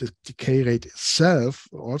the decay rate itself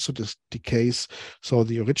also this decays. So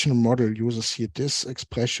the original model uses here this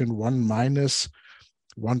expression 1 minus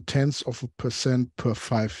 0.1% per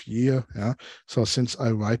 5 year. So since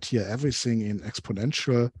I write here everything in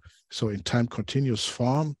exponential, so in time continuous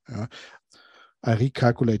form, I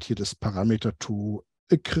recalculate here this parameter to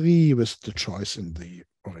agree with the choice in the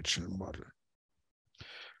original model.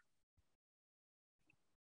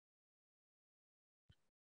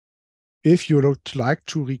 If you would like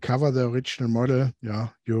to recover the original model,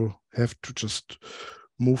 you have to just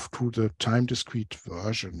move to the time discrete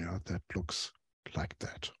version, that looks like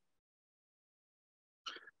that.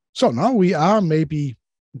 So now we are maybe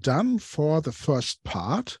done for the first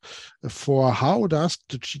part, for how does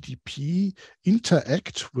the GDP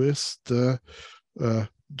interact with the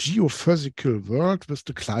geophysical world, with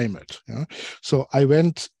the climate. So I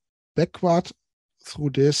went backward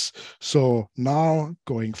through this. So now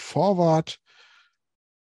going forward,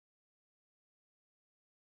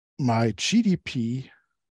 my GDP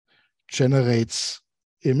generates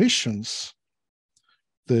emissions.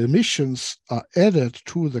 The emissions are added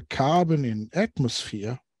to the carbon in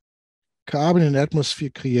atmosphere. Carbon in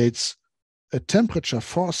atmosphere creates a temperature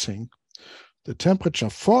forcing. The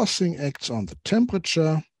temperature forcing acts on the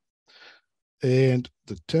temperature, and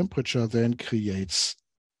the temperature then creates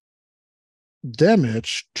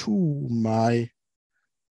damage to my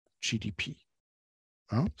GDP.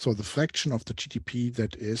 So the fraction of the GDP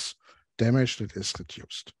that is damaged, that is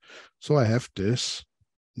reduced. So I have this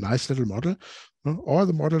nice little model. All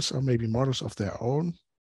the models are maybe models of their own,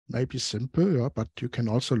 maybe simple, but you can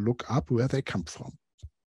also look up where they come from.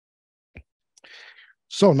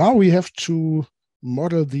 So now we have to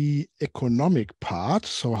model the economic part.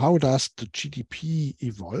 So how does the GDP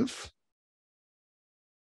evolve?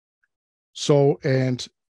 So, and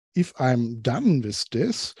if I'm done with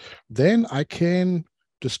this, then I can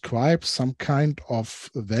describe some kind of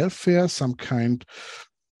welfare, some kind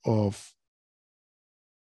of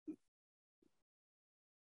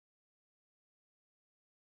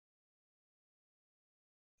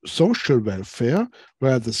social welfare,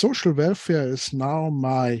 where the social welfare is now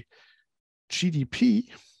my GDP,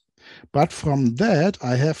 but from that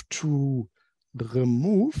I have to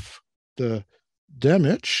remove the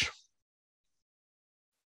damage.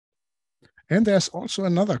 And there's also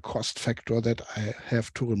another cost factor that I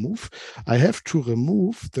have to remove. I have to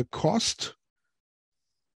remove the cost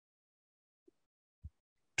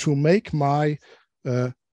to make my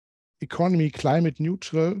economy climate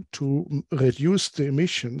neutral to reduce the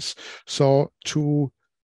emissions, so to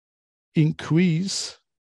increase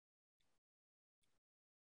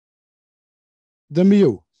the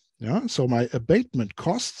mu. Yeah, so my abatement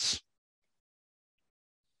costs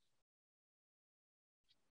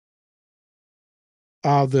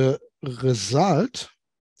are the result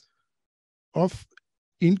of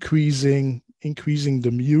increasing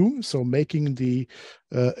the mu, so making the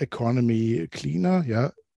economy cleaner, yeah,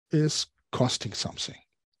 is costing something.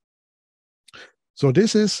 So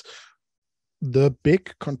this is the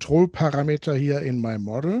big control parameter here in my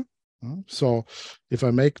model. So if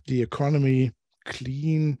I make the economy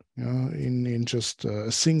clean in just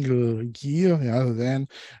a single year, then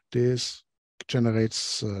this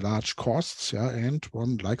generates large costs, and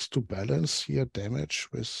one likes to balance here damage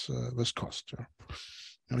with cost.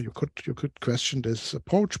 You could question this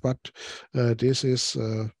approach, but this is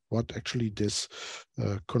what actually this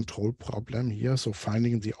control problem here, so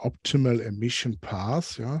finding the optimal emission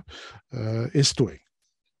path, is doing.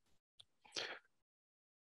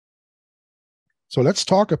 So let's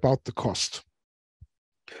talk about the cost.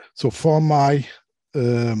 So for my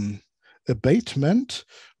abatement,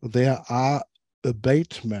 there are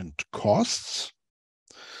abatement costs.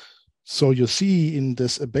 So you see in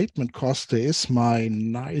this abatement cost, there is my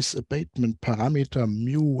nice abatement parameter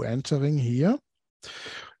mu entering here.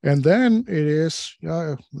 And then it is,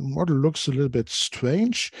 the model looks a little bit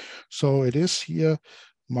strange. So it is here,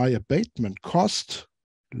 my abatement cost,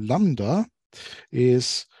 lambda,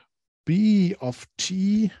 is B of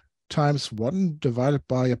t times 1 divided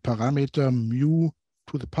by a parameter mu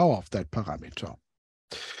to the power of that parameter,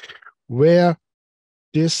 where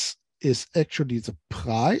this is actually the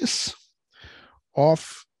price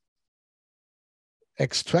of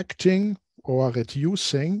extracting or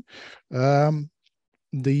reducing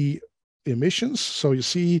the emissions. So you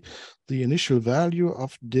see the initial value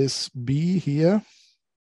of this B here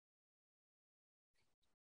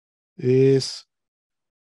is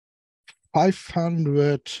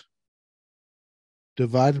 500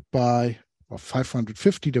 divided by, or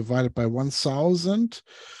 550 divided by 1,000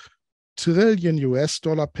 trillion US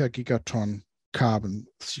dollar per gigaton carbon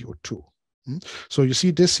CO2. So you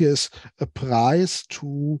see this here is a price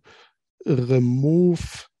to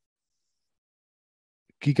remove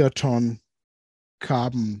gigaton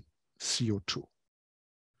carbon CO2.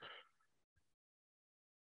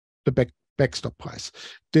 The backstop price.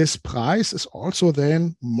 This price is also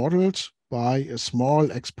then modeled by a small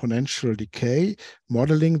exponential decay,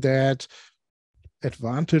 modeling that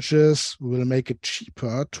advantages will make it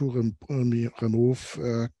cheaper to remove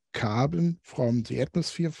carbon from the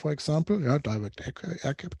atmosphere, for example, direct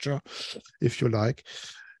air capture, if you like.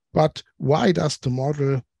 But why does the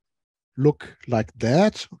model look like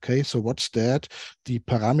that? Okay, so what's that? The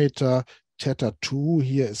parameter theta 2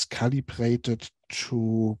 here is calibrated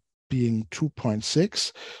to being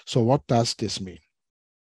 2.6. So what does this mean?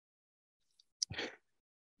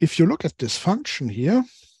 If you look at this function here,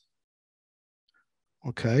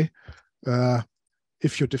 okay,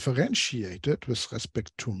 if you differentiate it with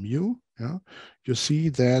respect to mu, you see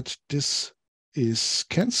that this is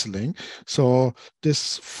canceling. So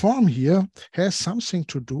this form here has something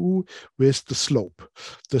to do with the slope.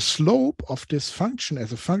 The slope of this function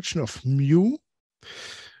as a function of mu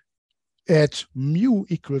at mu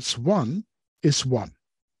equals 1 is 1.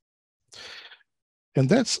 And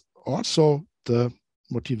that's also the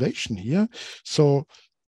motivation here. So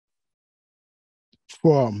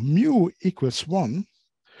for mu equals 1,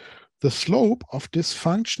 the slope of this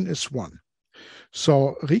function is 1.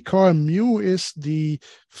 So recall mu is the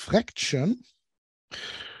fraction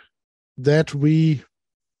that we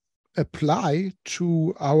apply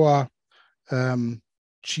to our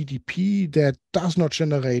GDP that does not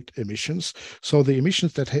generate emissions. So the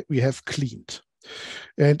emissions that we have cleaned.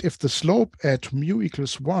 And if the slope at mu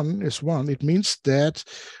equals 1 is 1, it means that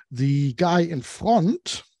the guy in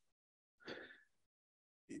front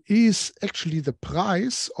is actually the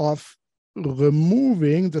price of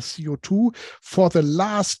removing the CO2 for the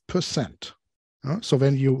last percent. So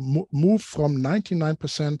when you move from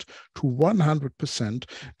 99% to 100%,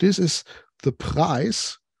 this is the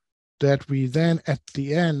price that we then at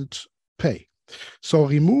the end pay. So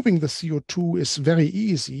removing the CO2 is very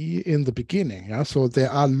easy in the beginning. So there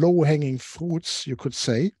are low-hanging fruits, you could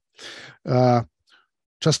say.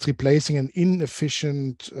 Just replacing an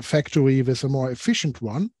inefficient factory with a more efficient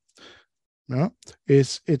one.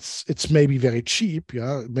 It's maybe very cheap.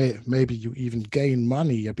 Maybe you even gain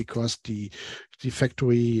money because the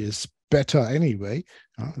factory is better anyway,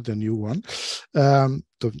 the new one, the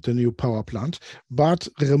new power plant. But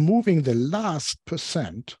removing the last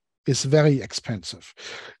percent is very expensive.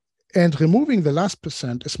 And removing the last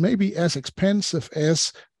percent is maybe as expensive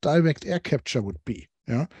as direct air capture would be.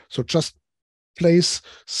 Yeah. So just place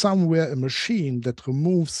somewhere a machine that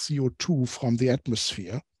removes CO2 from the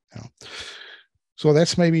atmosphere. Yeah. So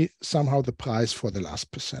that's maybe somehow the price for the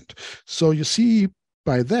last percent. So you see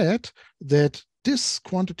by that this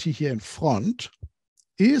quantity here in front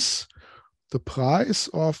is the price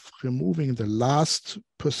of removing the last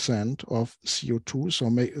percent of CO2,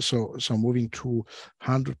 so moving to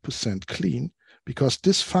 100% clean, because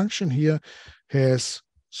this function here has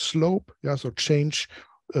slope, yeah, so change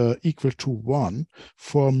equal to 1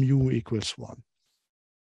 for mu equals 1.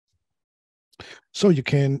 So you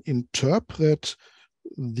can interpret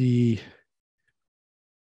the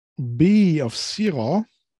B of 0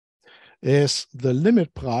 as the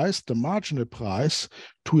limit price, the marginal price,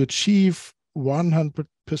 to achieve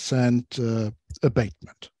 100%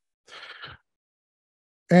 abatement.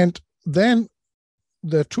 And then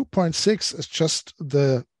the 2.6 is just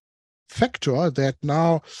the factor that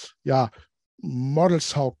now, yeah,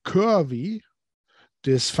 models how curvy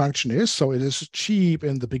this function is. So it is cheap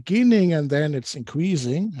in the beginning and then it's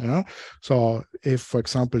increasing. Yeah? So if, for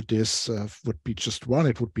example, this would be just 1,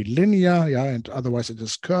 it would be linear, yeah, and otherwise it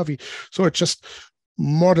is curvy. So it just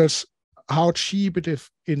models how cheap it is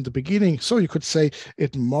in the beginning. So you could say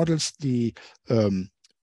it models the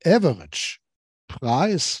average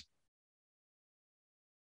price.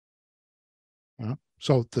 Yeah?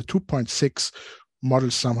 So the 2.6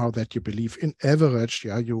 models somehow that you believe in average,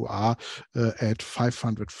 yeah, you are at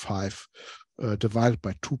 505 divided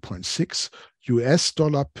by 2.6 US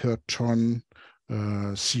dollar per ton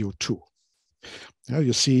CO2. Yeah,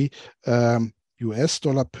 you see US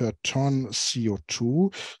dollar per ton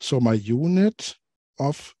CO2. So my unit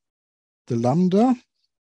of the lambda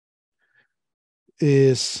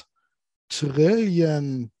is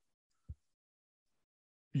trillion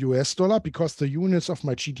US dollar, because the units of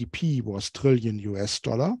my GDP was trillion US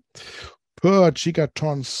dollar per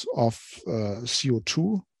gigatons of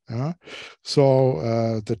CO2. Yeah?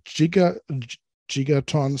 So the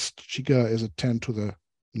gigatons, giga is a 10 to the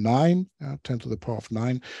 9, 10 to the power of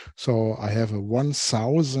 9. So I have a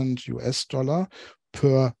 1,000 US dollar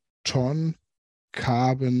per ton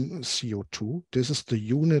carbon CO2. This is the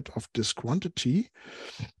unit of this quantity.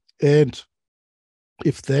 And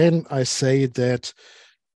if then I say that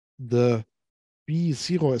the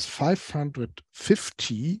B0 is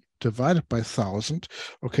 550 divided by 1,000,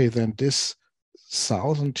 okay, then this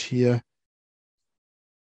 1,000 here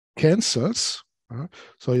cancels.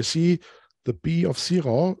 So you see the B of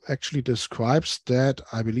 0 actually describes that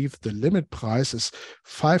I believe the limit price is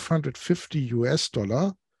 550 US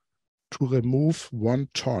dollar to remove 1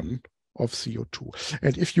 ton of CO2.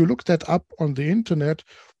 And if you look that up on the internet,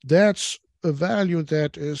 that's a value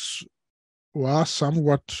that is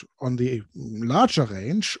somewhat on the larger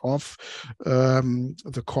range of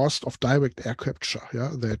the cost of direct air capture,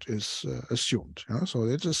 yeah, that is assumed. Yeah? So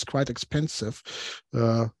it is quite expensive.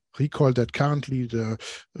 Recall that currently the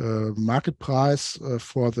market price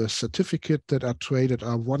for the certificate that are traded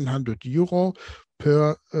are 100 euro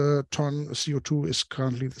per ton CO2 is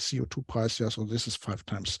currently the CO2 price. Yeah, so this is 5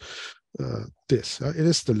 times this. It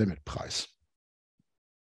is the limit price.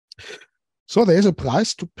 So there is a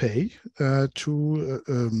price to pay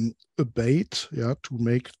to abate, yeah, to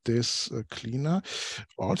make this cleaner.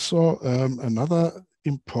 Also, another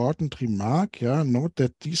important remark, yeah, note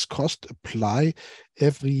that these costs apply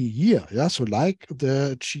every year, yeah, so like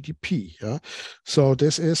the GDP, yeah. So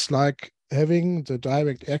this is like having the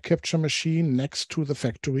direct air capture machine next to the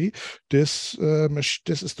factory. This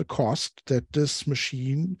is the cost that this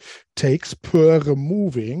machine takes per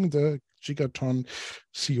removing the gigaton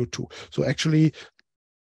CO2. So actually,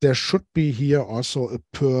 there should be here also a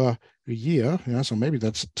per year. Yeah, so maybe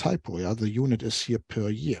that's a typo. Yeah, the unit is here per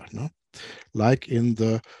year, no? Like in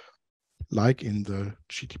the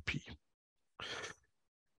GDP.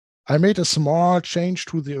 I made a small change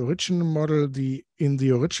to the original model. In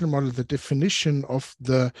the original model, the definition of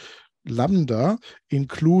the lambda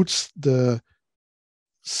includes the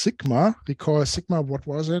sigma. Recall sigma, what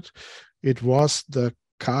was it? It was the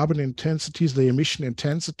carbon intensities, the emission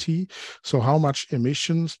intensity. So how much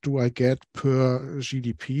emissions do I get per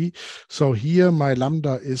GDP? So here my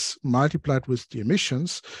lambda is multiplied with the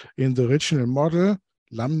emissions. In the original model,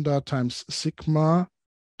 lambda times sigma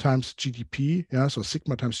times GDP. Yeah, so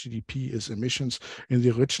sigma times GDP is emissions. In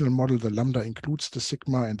the original model, the lambda includes the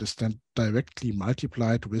sigma and is then directly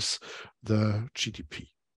multiplied with the GDP.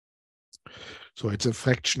 So it's a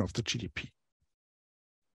fraction of the GDP.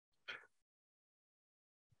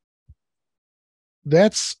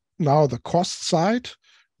 That's now the cost side.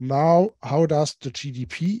 Now, how does the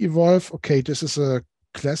GDP evolve? Okay, this is a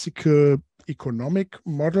classical economic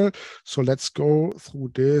model. So let's go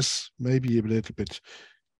through this maybe a little bit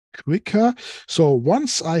quicker. So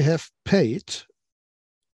once I have paid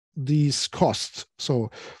these costs, so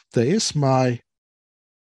there is my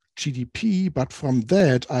GDP, but from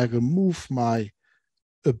that I remove my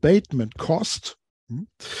abatement cost,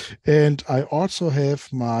 and I also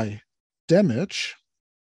have my damage.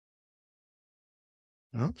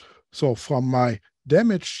 So from my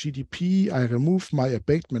damage GDP, I remove my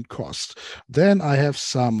abatement cost. Then I have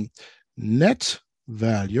some net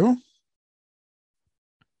value.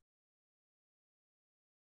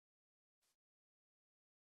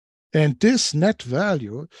 And this net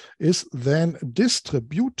value is then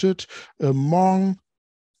distributed among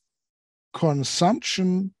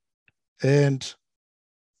consumption and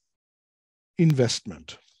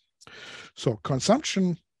investment. So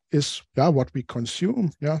consumption is what we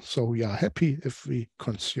consume. So we are happy if we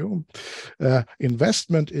consume.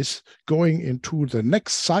 Investment is going into the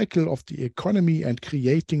next cycle of the economy and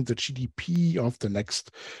creating the GDP of the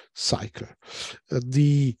next cycle.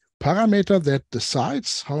 The parameter that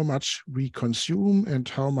decides how much we consume and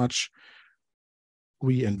how much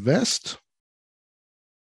we invest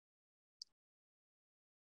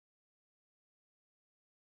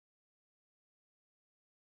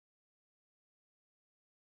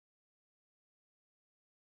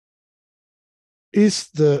is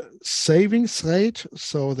the savings rate.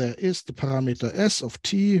 So there is the parameter S of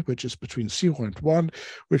t, which is between 0 and 1,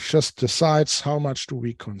 which just decides how much do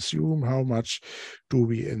we consume, how much do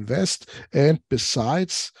we invest. And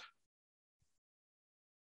besides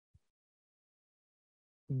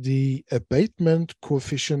the abatement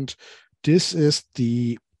coefficient, this is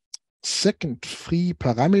the second free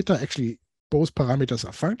parameter. Actually, both parameters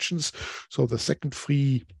are functions. So the second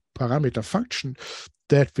free parameter function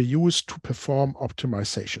that we use to perform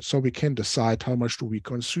optimization. So we can decide how much do we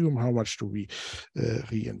consume, how much do we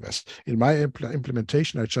reinvest. In my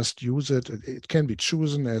implementation, I just use it. It can be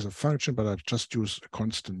chosen as a function, but I just use a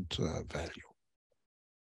constant value.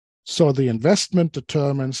 So the investment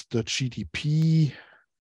determines the GDP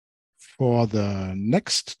for the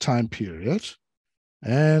next time period.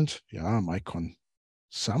 And my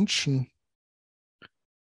consumption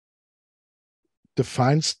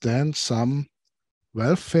defines then some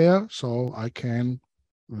welfare, so I can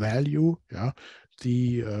value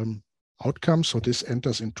the outcome. So this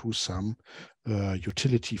enters into some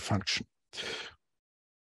utility function.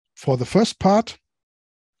 For the first part,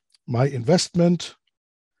 my investment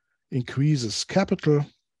increases capital.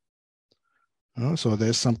 So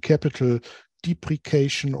there's some capital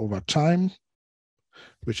depreciation over time,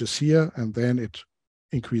 which is here, and then it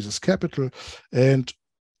increases capital, and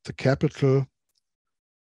the capital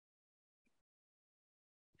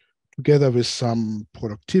together with some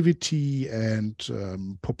productivity and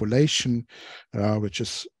population, which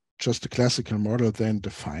is just a classical model, then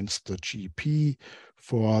defines the GDP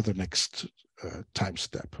for the next time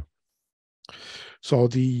step. So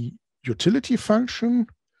the utility function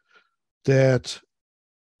that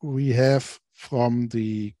we have from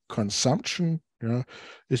the consumption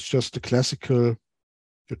is just a classical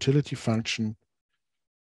utility function.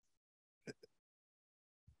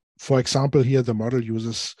 For example, here the model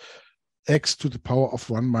uses x to the power of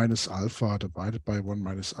 1 minus alpha divided by 1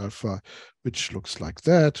 minus alpha, which looks like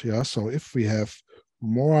that. So if we have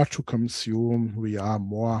more to consume, we are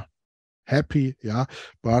more happy.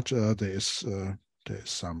 But there is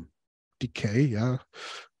some decay.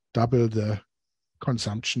 Double the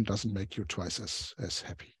consumption doesn't make you twice as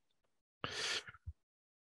happy.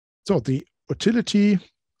 So the utility,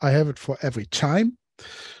 I have it for every time.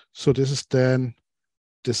 So this is then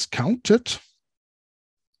discounted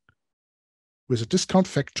with a discount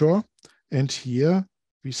factor. And here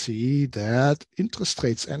we see that interest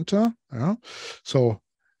rates enter. So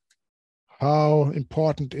how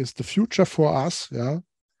important is the future for us?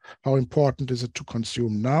 How important is it to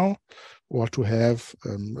consume now or to have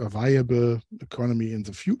a viable economy in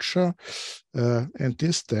the future? And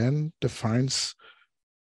this then defines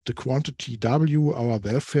the quantity W, our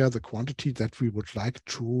welfare, the quantity that we would like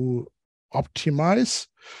to optimize,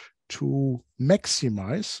 to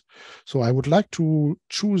maximize. So I would like to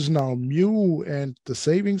choose now mu and the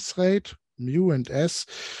savings rate, mu and S,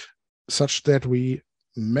 such that we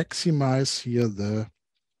maximize here the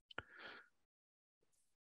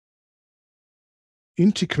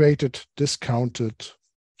integrated discounted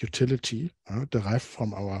utility derived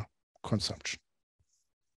from our consumption.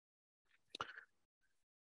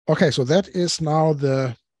 Okay, so that is now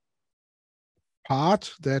the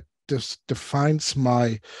part that defines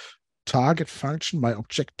my target function, my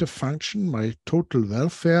objective function, my total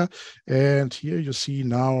welfare. And here you see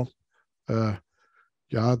now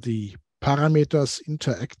the parameters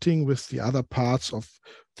interacting with the other parts of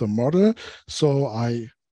the model. So I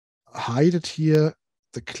hide it here,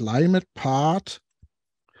 the climate part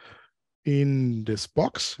in this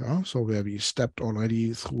box. So where we stepped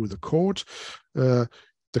already through the code. The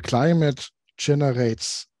climate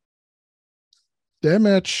generates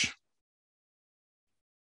damage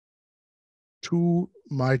to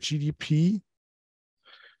my GDP.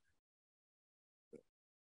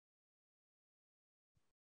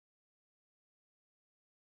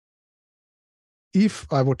 If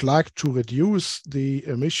I would like to reduce the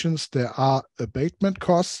emissions, there are abatement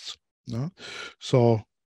costs. So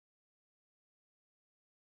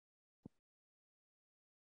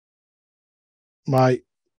my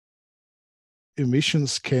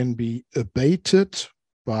emissions can be abated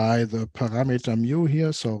by the parameter mu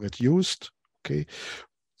here, so reduced. Okay,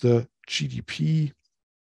 the GDP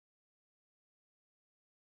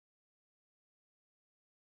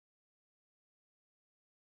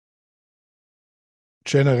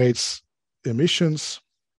generates emissions.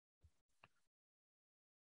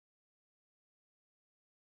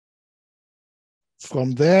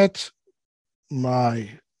 From that,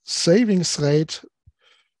 my savings rate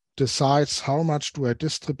decides how much do I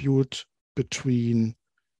distribute between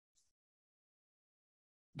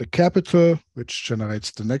the capital, which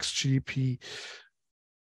generates the next GDP,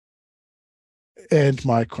 and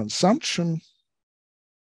my consumption.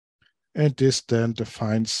 And this then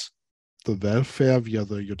defines the welfare via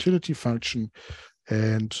the utility function.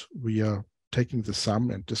 And we are taking the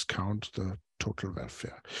sum and discount the total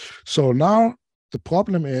welfare. So now the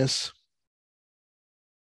problem is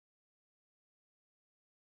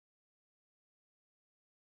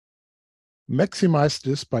maximize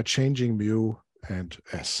this by changing mu and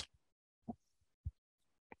s.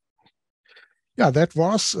 Yeah, that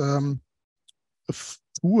was a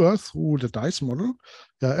tour through the DICE model.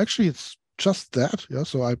 Yeah, actually, it's just that. Yeah,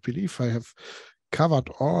 so I believe I have covered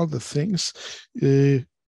all the things. We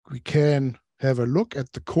can have a look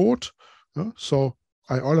at the code. So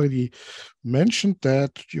I already mentioned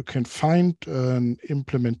that you can find an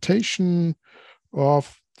implementation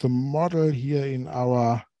of the model here in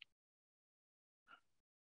our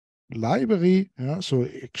library. Yeah, so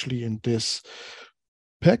actually in this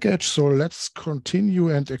package. So let's continue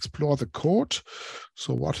and explore the code.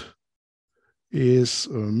 So what is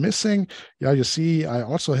missing? Yeah, you see, I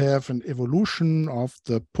also have an evolution of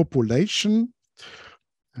the population.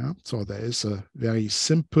 Yeah, so there is a very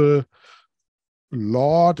simple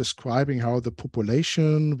law describing how the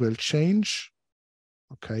population will change.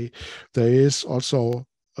 Okay, there is also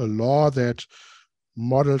a law that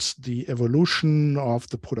models the evolution of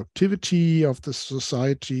the productivity of the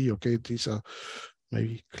society. Okay, these are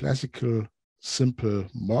maybe classical simple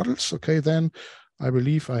models. Okay, then I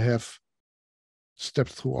believe I have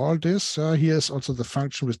stepped through all this. Here is also the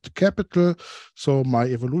function with the capital. So my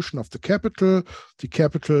evolution of the capital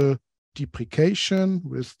depreciation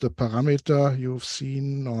with the parameter you've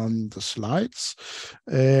seen on the slides.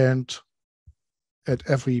 And at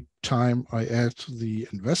every time I add the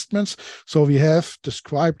investments. So we have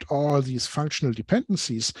described all these functional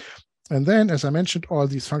dependencies. And then, as I mentioned, all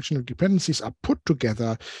these functional dependencies are put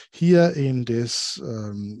together here in this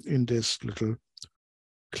little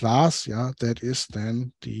class. Yeah, that is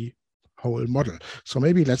then the whole model. So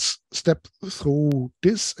maybe let's step through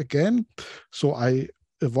this again. So I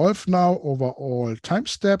evolve now over all time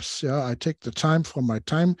steps. Yeah, I take the time from my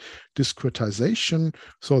time discretization.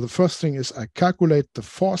 So the first thing is I calculate the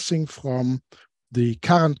forcing from the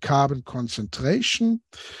current carbon concentration.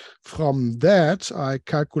 From that, I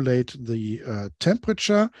calculate the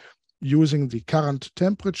temperature using the current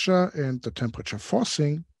temperature and the temperature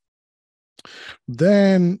forcing.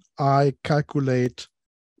 Then I calculate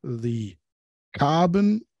the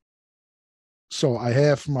carbon. So I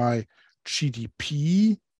have my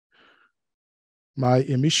GDP. My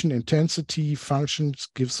emission intensity functions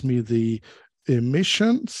gives me the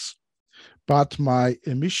emissions, but my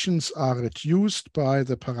emissions are reduced by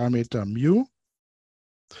the parameter mu.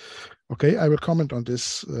 Okay, I will comment on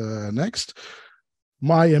this next.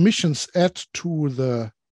 My emissions add to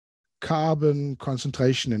the carbon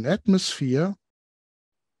concentration in atmosphere.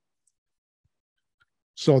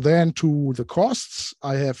 So then to the costs,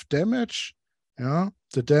 I have damage. Yeah,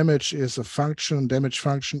 the damage is a damage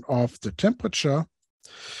function of the temperature.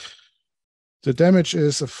 The damage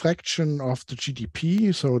is a fraction of the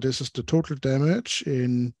GDP. So this is the total damage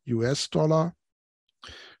in US dollar.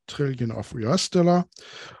 trillion of US dollar.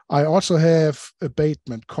 I also have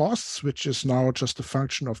abatement costs, which is now just a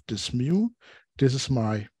function of this mu. This is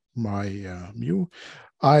my mu.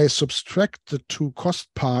 I subtract the two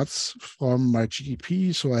cost parts from my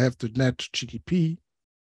GDP, so I have the net GDP.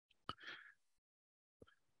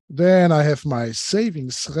 Then I have my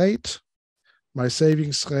savings rate. My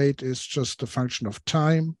savings rate is just a function of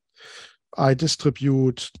time. I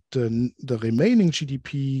distribute the remaining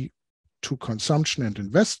GDP to consumption and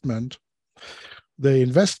investment. The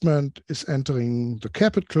investment is entering the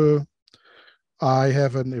capital. I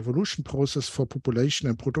have an evolution process for population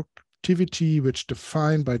and productivity, which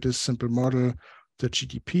define by this simple model the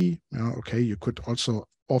GDP. Okay, you could also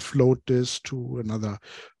offload this to another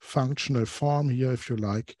functional form here if you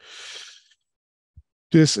like.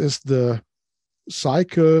 This is the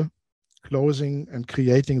cycle closing and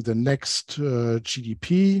creating the next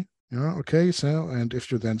GDP. Yeah, okay, so, and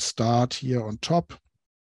if you then start here on top,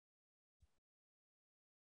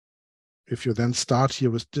 if you then start here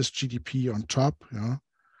with this GDP on top, yeah,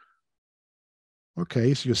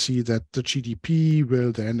 okay, so you see that the GDP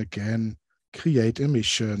will then again create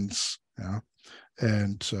emissions, yeah,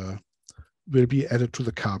 and will be added to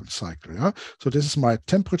the carbon cycle. Yeah, so this is my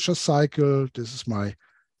temperature cycle. This is my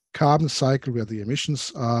carbon cycle where the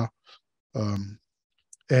emissions are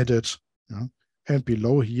added. Yeah? And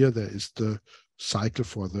below here, there is the cycle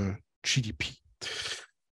for the GDP.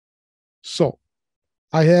 So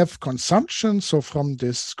I have consumption. So from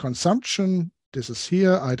this consumption, this is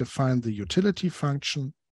here, I define the utility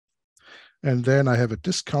function. And then I have a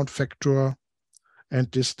discount factor.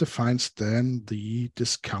 And this defines then the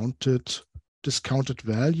discounted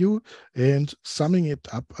value. And summing it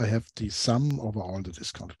up, I have the sum over all the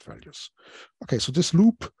discounted values. Okay, so this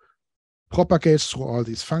loop propagates through all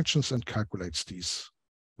these functions and calculates these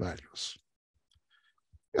values.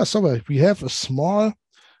 Yeah, so we have a small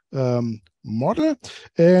model,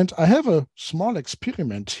 and I have a small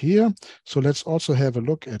experiment here. So let's also have a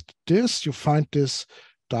look at this. You find this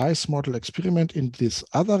DICE model experiment in this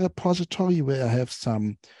other repository where I have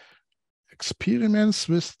some experiments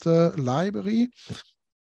with the library.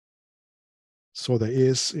 So there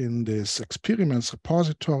is in this experiments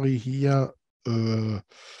repository here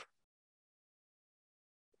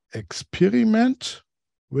experiment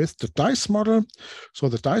with the DICE model. So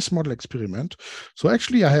the DICE model experiment. So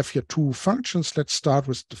actually I have here two functions. Let's start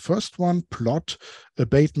with the first one, plot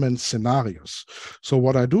abatement scenarios. So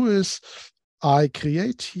what I do is I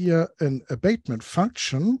create here an abatement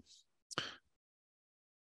function.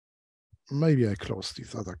 Maybe I close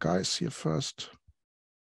these other guys here first.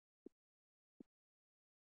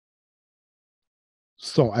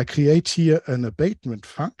 So I create here an abatement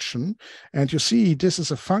function, and you see this is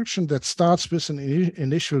a function that starts with an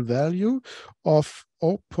initial value of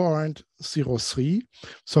 0.03.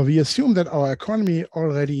 So we assume that our economy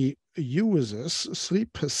already uses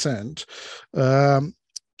 3%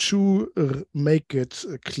 to make it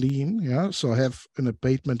clean. Yeah, so I have an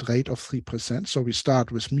abatement rate of 3%. So we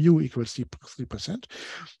start with mu equals 3%.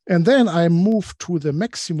 And then I move to the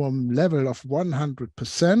maximum level of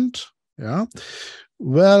 100%. Yeah.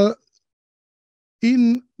 Well,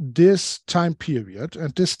 in this time period,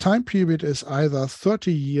 and this time period is either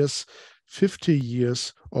 30 years, 50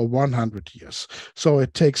 years, or 100 years. So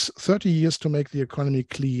it takes 30 years to make the economy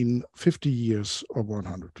clean, 50 years, or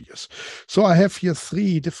 100 years. So I have here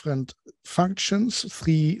three different functions,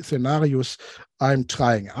 three scenarios I'm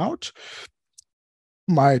trying out.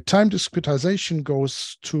 My time discretization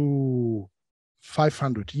goes to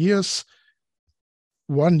 500 years.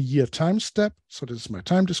 1 year time step. So this is my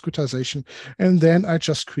time discretization. And then I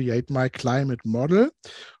just create my climate model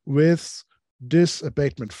with this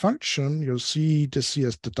abatement function. You'll see this here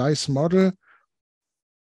is the DICE model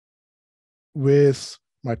with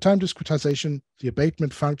my time discretization, the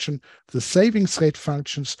abatement function, the savings rate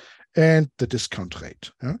functions, and the discount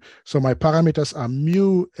rate. Yeah? So my parameters are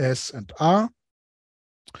mu, s, and r.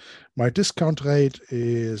 My discount rate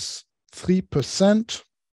is 3%.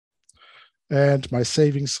 And my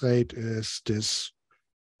savings rate is this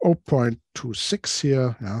 0.26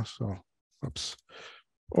 here. Yeah, so oops,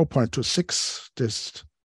 0.26, this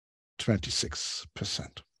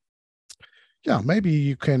 26%. Yeah, maybe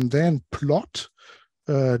you can then plot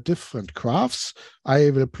different graphs. I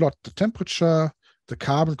will plot the temperature, the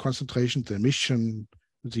carbon concentration, the emission,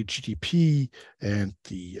 the GDP, and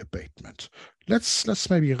the abatement. Let's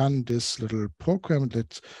maybe run this little program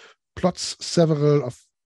that plots several of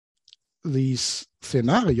these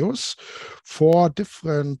scenarios for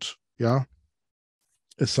different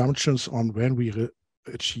assumptions on when we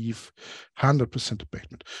achieve 100%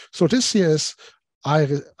 abatement. So this here is I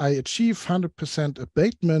achieve 100%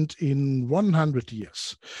 abatement in 100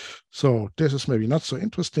 years. So this is maybe not so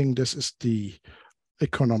interesting. This is the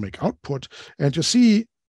economic output. And you see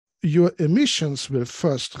your emissions will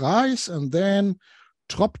first rise and then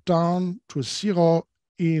drop down to 0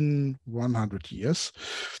 in 100 years.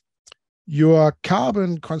 Your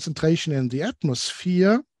carbon concentration in the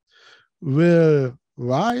atmosphere will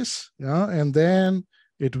rise, yeah, and then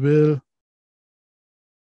it will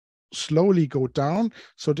slowly go down.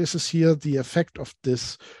 So this is here the effect of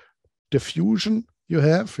this diffusion you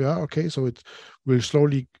have, yeah, okay, so it will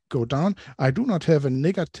slowly go down. I do not have a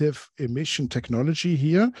negative emission technology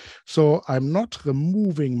here, so I'm not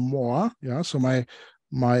removing more, yeah, so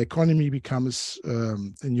my economy becomes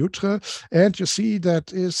neutral. And you see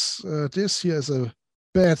that is this here is a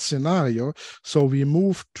bad scenario. So we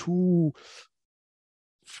move to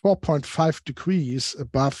 4.5 degrees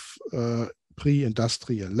above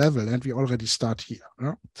pre-industrial level, and we already start here.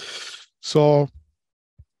 Yeah? So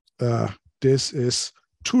this is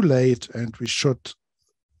too late, and we should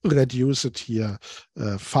reduce it here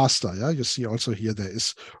faster. Yeah, you see also here there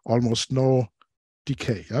is almost no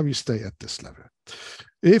decay. Yeah, we stay at this level.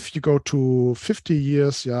 If you go to 50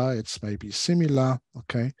 years, yeah, it's maybe similar.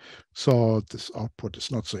 Okay, so this output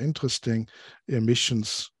is not so interesting.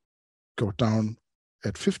 Emissions go down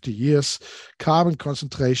at 50 years. Carbon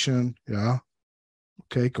concentration, yeah,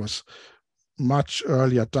 okay, goes much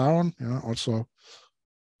earlier down. Yeah, also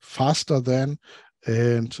faster than,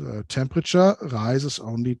 and temperature rises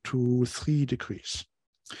only to 3 degrees.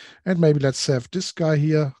 And maybe let's have this guy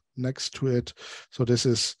here next to it. So this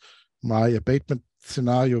is my abatement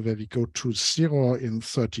scenario where we go to 0 in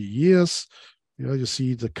 30 years. You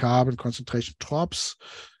see the carbon concentration drops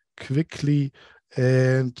quickly,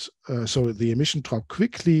 and so the emission drop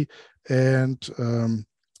quickly, and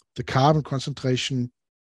the carbon concentration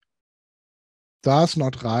does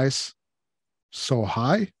not rise so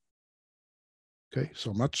high. Okay,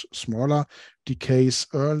 so much smaller, decays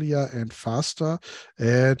earlier and faster,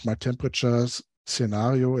 and my temperature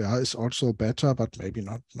scenario, yeah, is also better, but maybe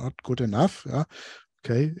not good enough. Yeah,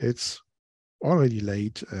 okay, it's already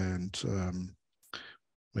late, and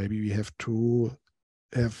maybe we have to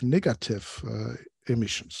have negative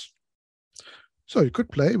emissions. So you could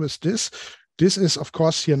play with this. This is, of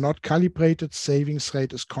course, here not calibrated. Savings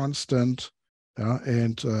rate is constant. Yeah,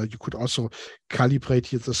 and you could also calibrate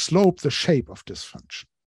here the slope, the shape of this function,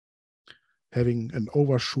 having an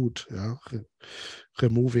overshoot, yeah,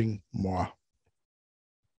 removing more.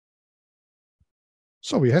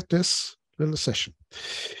 So we had this little session.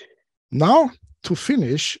 Now, to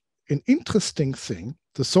finish, an interesting thing,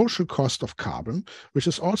 the social cost of carbon, which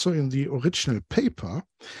is also in the original paper.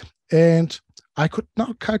 And I could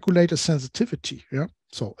now calculate a sensitivity, yeah?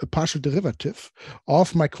 So a partial derivative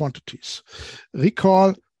of my quantities.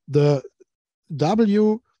 Recall the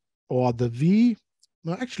W or the V,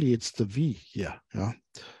 no, actually it's the V here,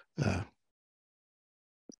 yeah,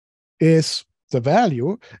 is the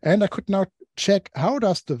value. And I could now check how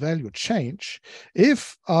does the value change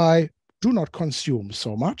if I do not consume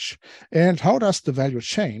so much, and how does the value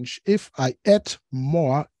change if I add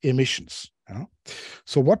more emissions. Yeah?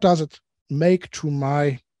 So what does it make to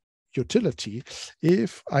my utility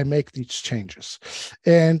if I make these changes?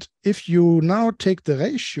 And if you now take the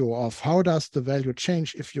ratio of how does the value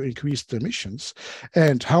change if you increase the emissions,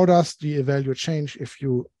 and how does the value change if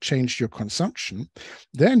you change your consumption,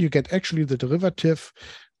 then you get actually the derivative,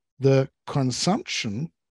 the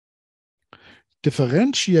consumption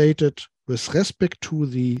differentiated with respect to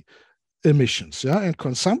the emissions. Yeah, and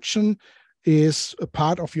consumption is a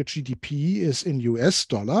part of your GDP is in US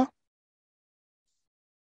dollar.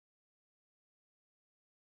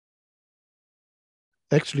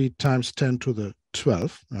 Actually times 10 to the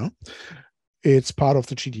 12. Yeah? It's part of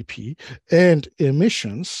the GDP. And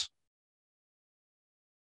emissions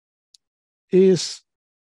is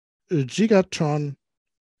a gigaton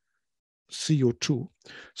CO2.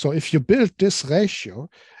 So if you build this ratio,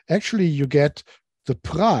 actually you get the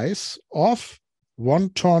price of 1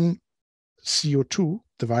 ton CO2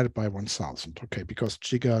 divided by 1,000. Okay, because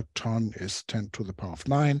gigaton is 10 to the power of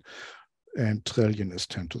 9 and trillion is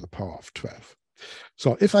 10 to the power of 12.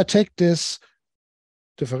 So if I take this,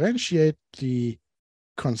 differentiate the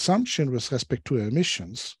consumption with respect to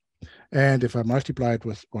emissions, and if I multiply it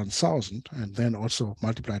with 1,000 and then also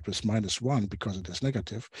multiply it with -1 because it is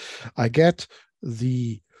negative, I get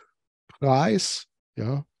the price,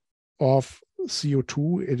 yeah, of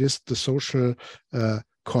CO2. It is the social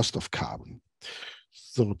cost of carbon.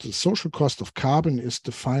 So the social cost of carbon is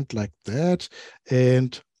defined like that.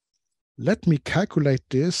 And let me calculate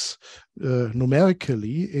this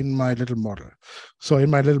numerically in my little model. So in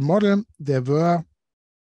my little model, there were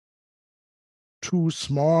two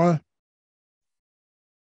small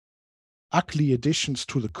ugly additions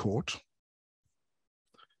to the code.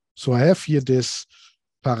 So I have here this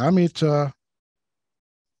parameter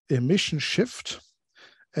emission shift,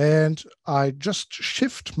 and I just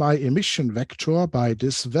shift my emission vector by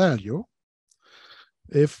this value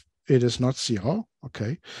if it is not 0,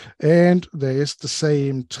 okay? And there is the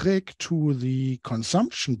same trick to the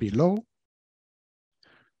consumption below.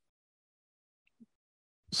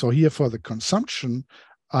 So here for the consumption,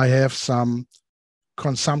 I have some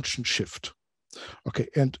consumption shift. Okay,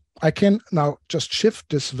 and I can now just shift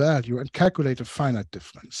this value and calculate a finite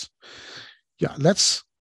difference. Yeah, let's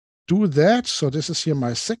do that. So this is here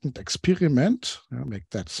my second experiment. I'll make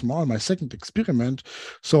that small, my second experiment.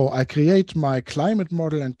 So I create my climate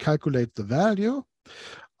model and calculate the value.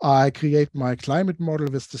 I create my climate model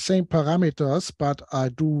with the same parameters, but I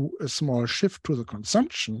do a small shift to the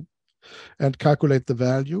consumption and calculate the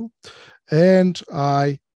value. And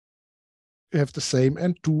I have the same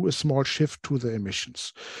and do a small shift to the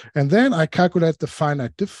emissions. And then I calculate the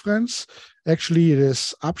finite difference. Actually, it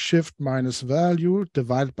is upshift minus value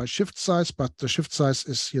divided by shift size, but the shift size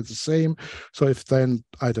is here the same. So if then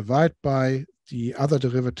I divide by the other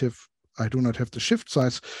derivative, I do not have the shift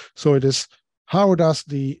size. So it is how does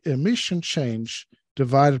the emission change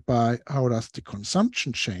divided by how does the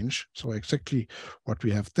consumption change. So exactly what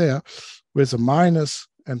we have there with a minus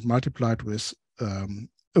and multiplied with a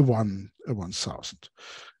 1000.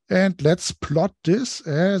 And let's plot this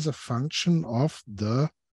as a function of the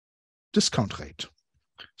discount rate.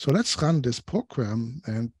 So let's run this program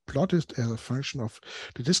and plot it as a function of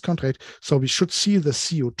the discount rate. So we should see the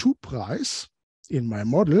CO2 price in my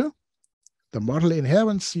model, the model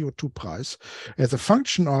inherent CO2 price as a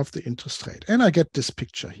function of the interest rate. And I get this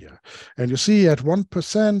picture here. And you see at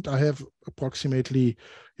 1%, I have approximately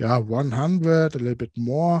 100, a little bit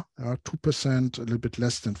more, 2%, a little bit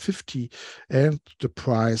less than 50, and the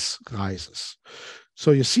price rises. So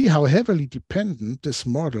you see how heavily dependent this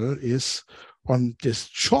model is on this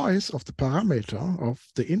choice of the parameter of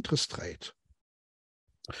the interest rate.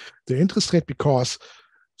 The interest rate, because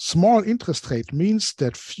small interest rate means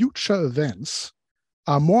that future events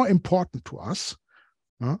are more important to us.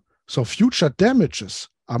 So future damages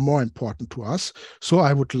are more important to us. So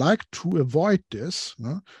I would like to avoid this.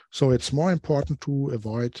 So it's more important to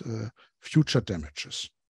avoid future damages.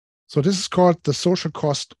 So this is called the social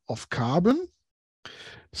cost of carbon.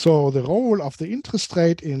 So the role of the interest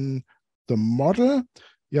rate in the model,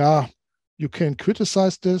 you can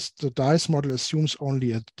criticize this. The DICE model assumes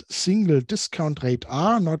only a single discount rate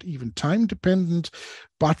R, not even time dependent,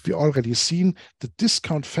 but we already seen the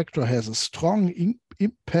discount factor has a strong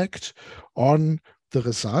impact on the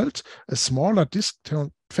result. A smaller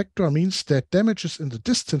discount factor means that damages in the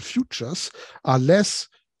distant futures are less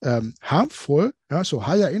harmful. So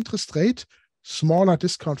higher interest rate, smaller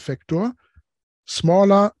discount factor,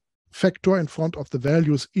 smaller factor in front of the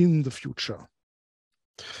values in the future.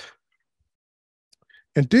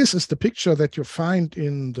 And this is the picture that you find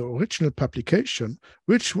in the original publication,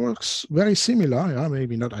 which works very similar,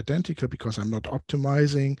 maybe not identical because I'm not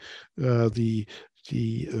optimizing the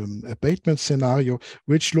abatement scenario,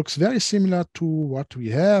 which looks very similar to what we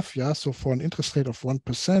have. So for an interest rate of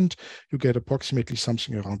 1%, you get approximately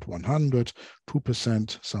something around 100,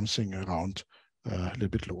 2%, something around a little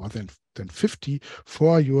bit lower than 50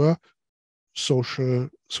 for your social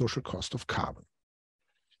cost of carbon.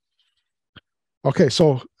 Okay,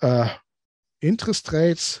 so interest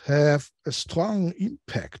rates have a strong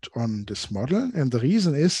impact on this model, and the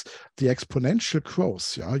reason is the exponential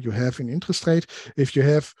growth. You have an interest rate. If you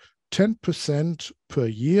have 10% per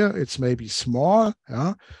year, it's maybe small.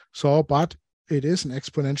 So, but it is an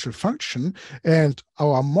exponential function, and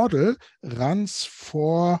our model runs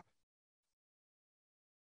for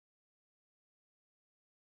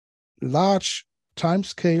large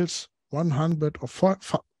timescales, 100 or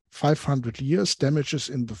 500 years, damages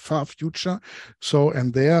in the far future. So,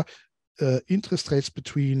 and there interest rates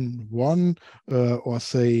between 1 or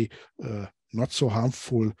say not so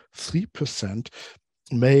harmful 3%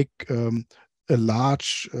 make a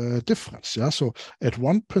large difference. So at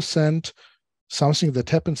 1%, something that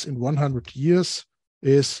happens in 100 years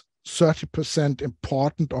is 30%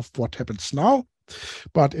 important of what happens now.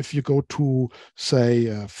 But if you go to say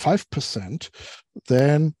 5%,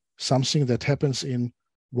 then something that happens in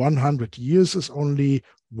 100 years is only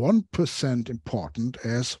 1% important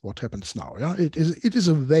as what happens now. It is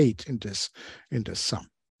a weight in this sum.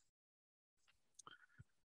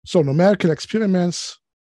 So numerical experiments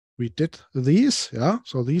We did these, yeah.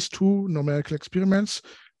 So these two numerical experiments,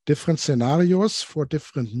 different scenarios for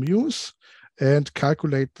different mu's, and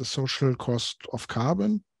calculate the social cost of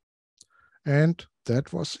carbon. And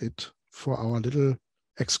that was it for our little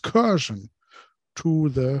excursion to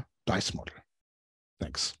the DICE model.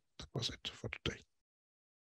 Thanks. That was it for today.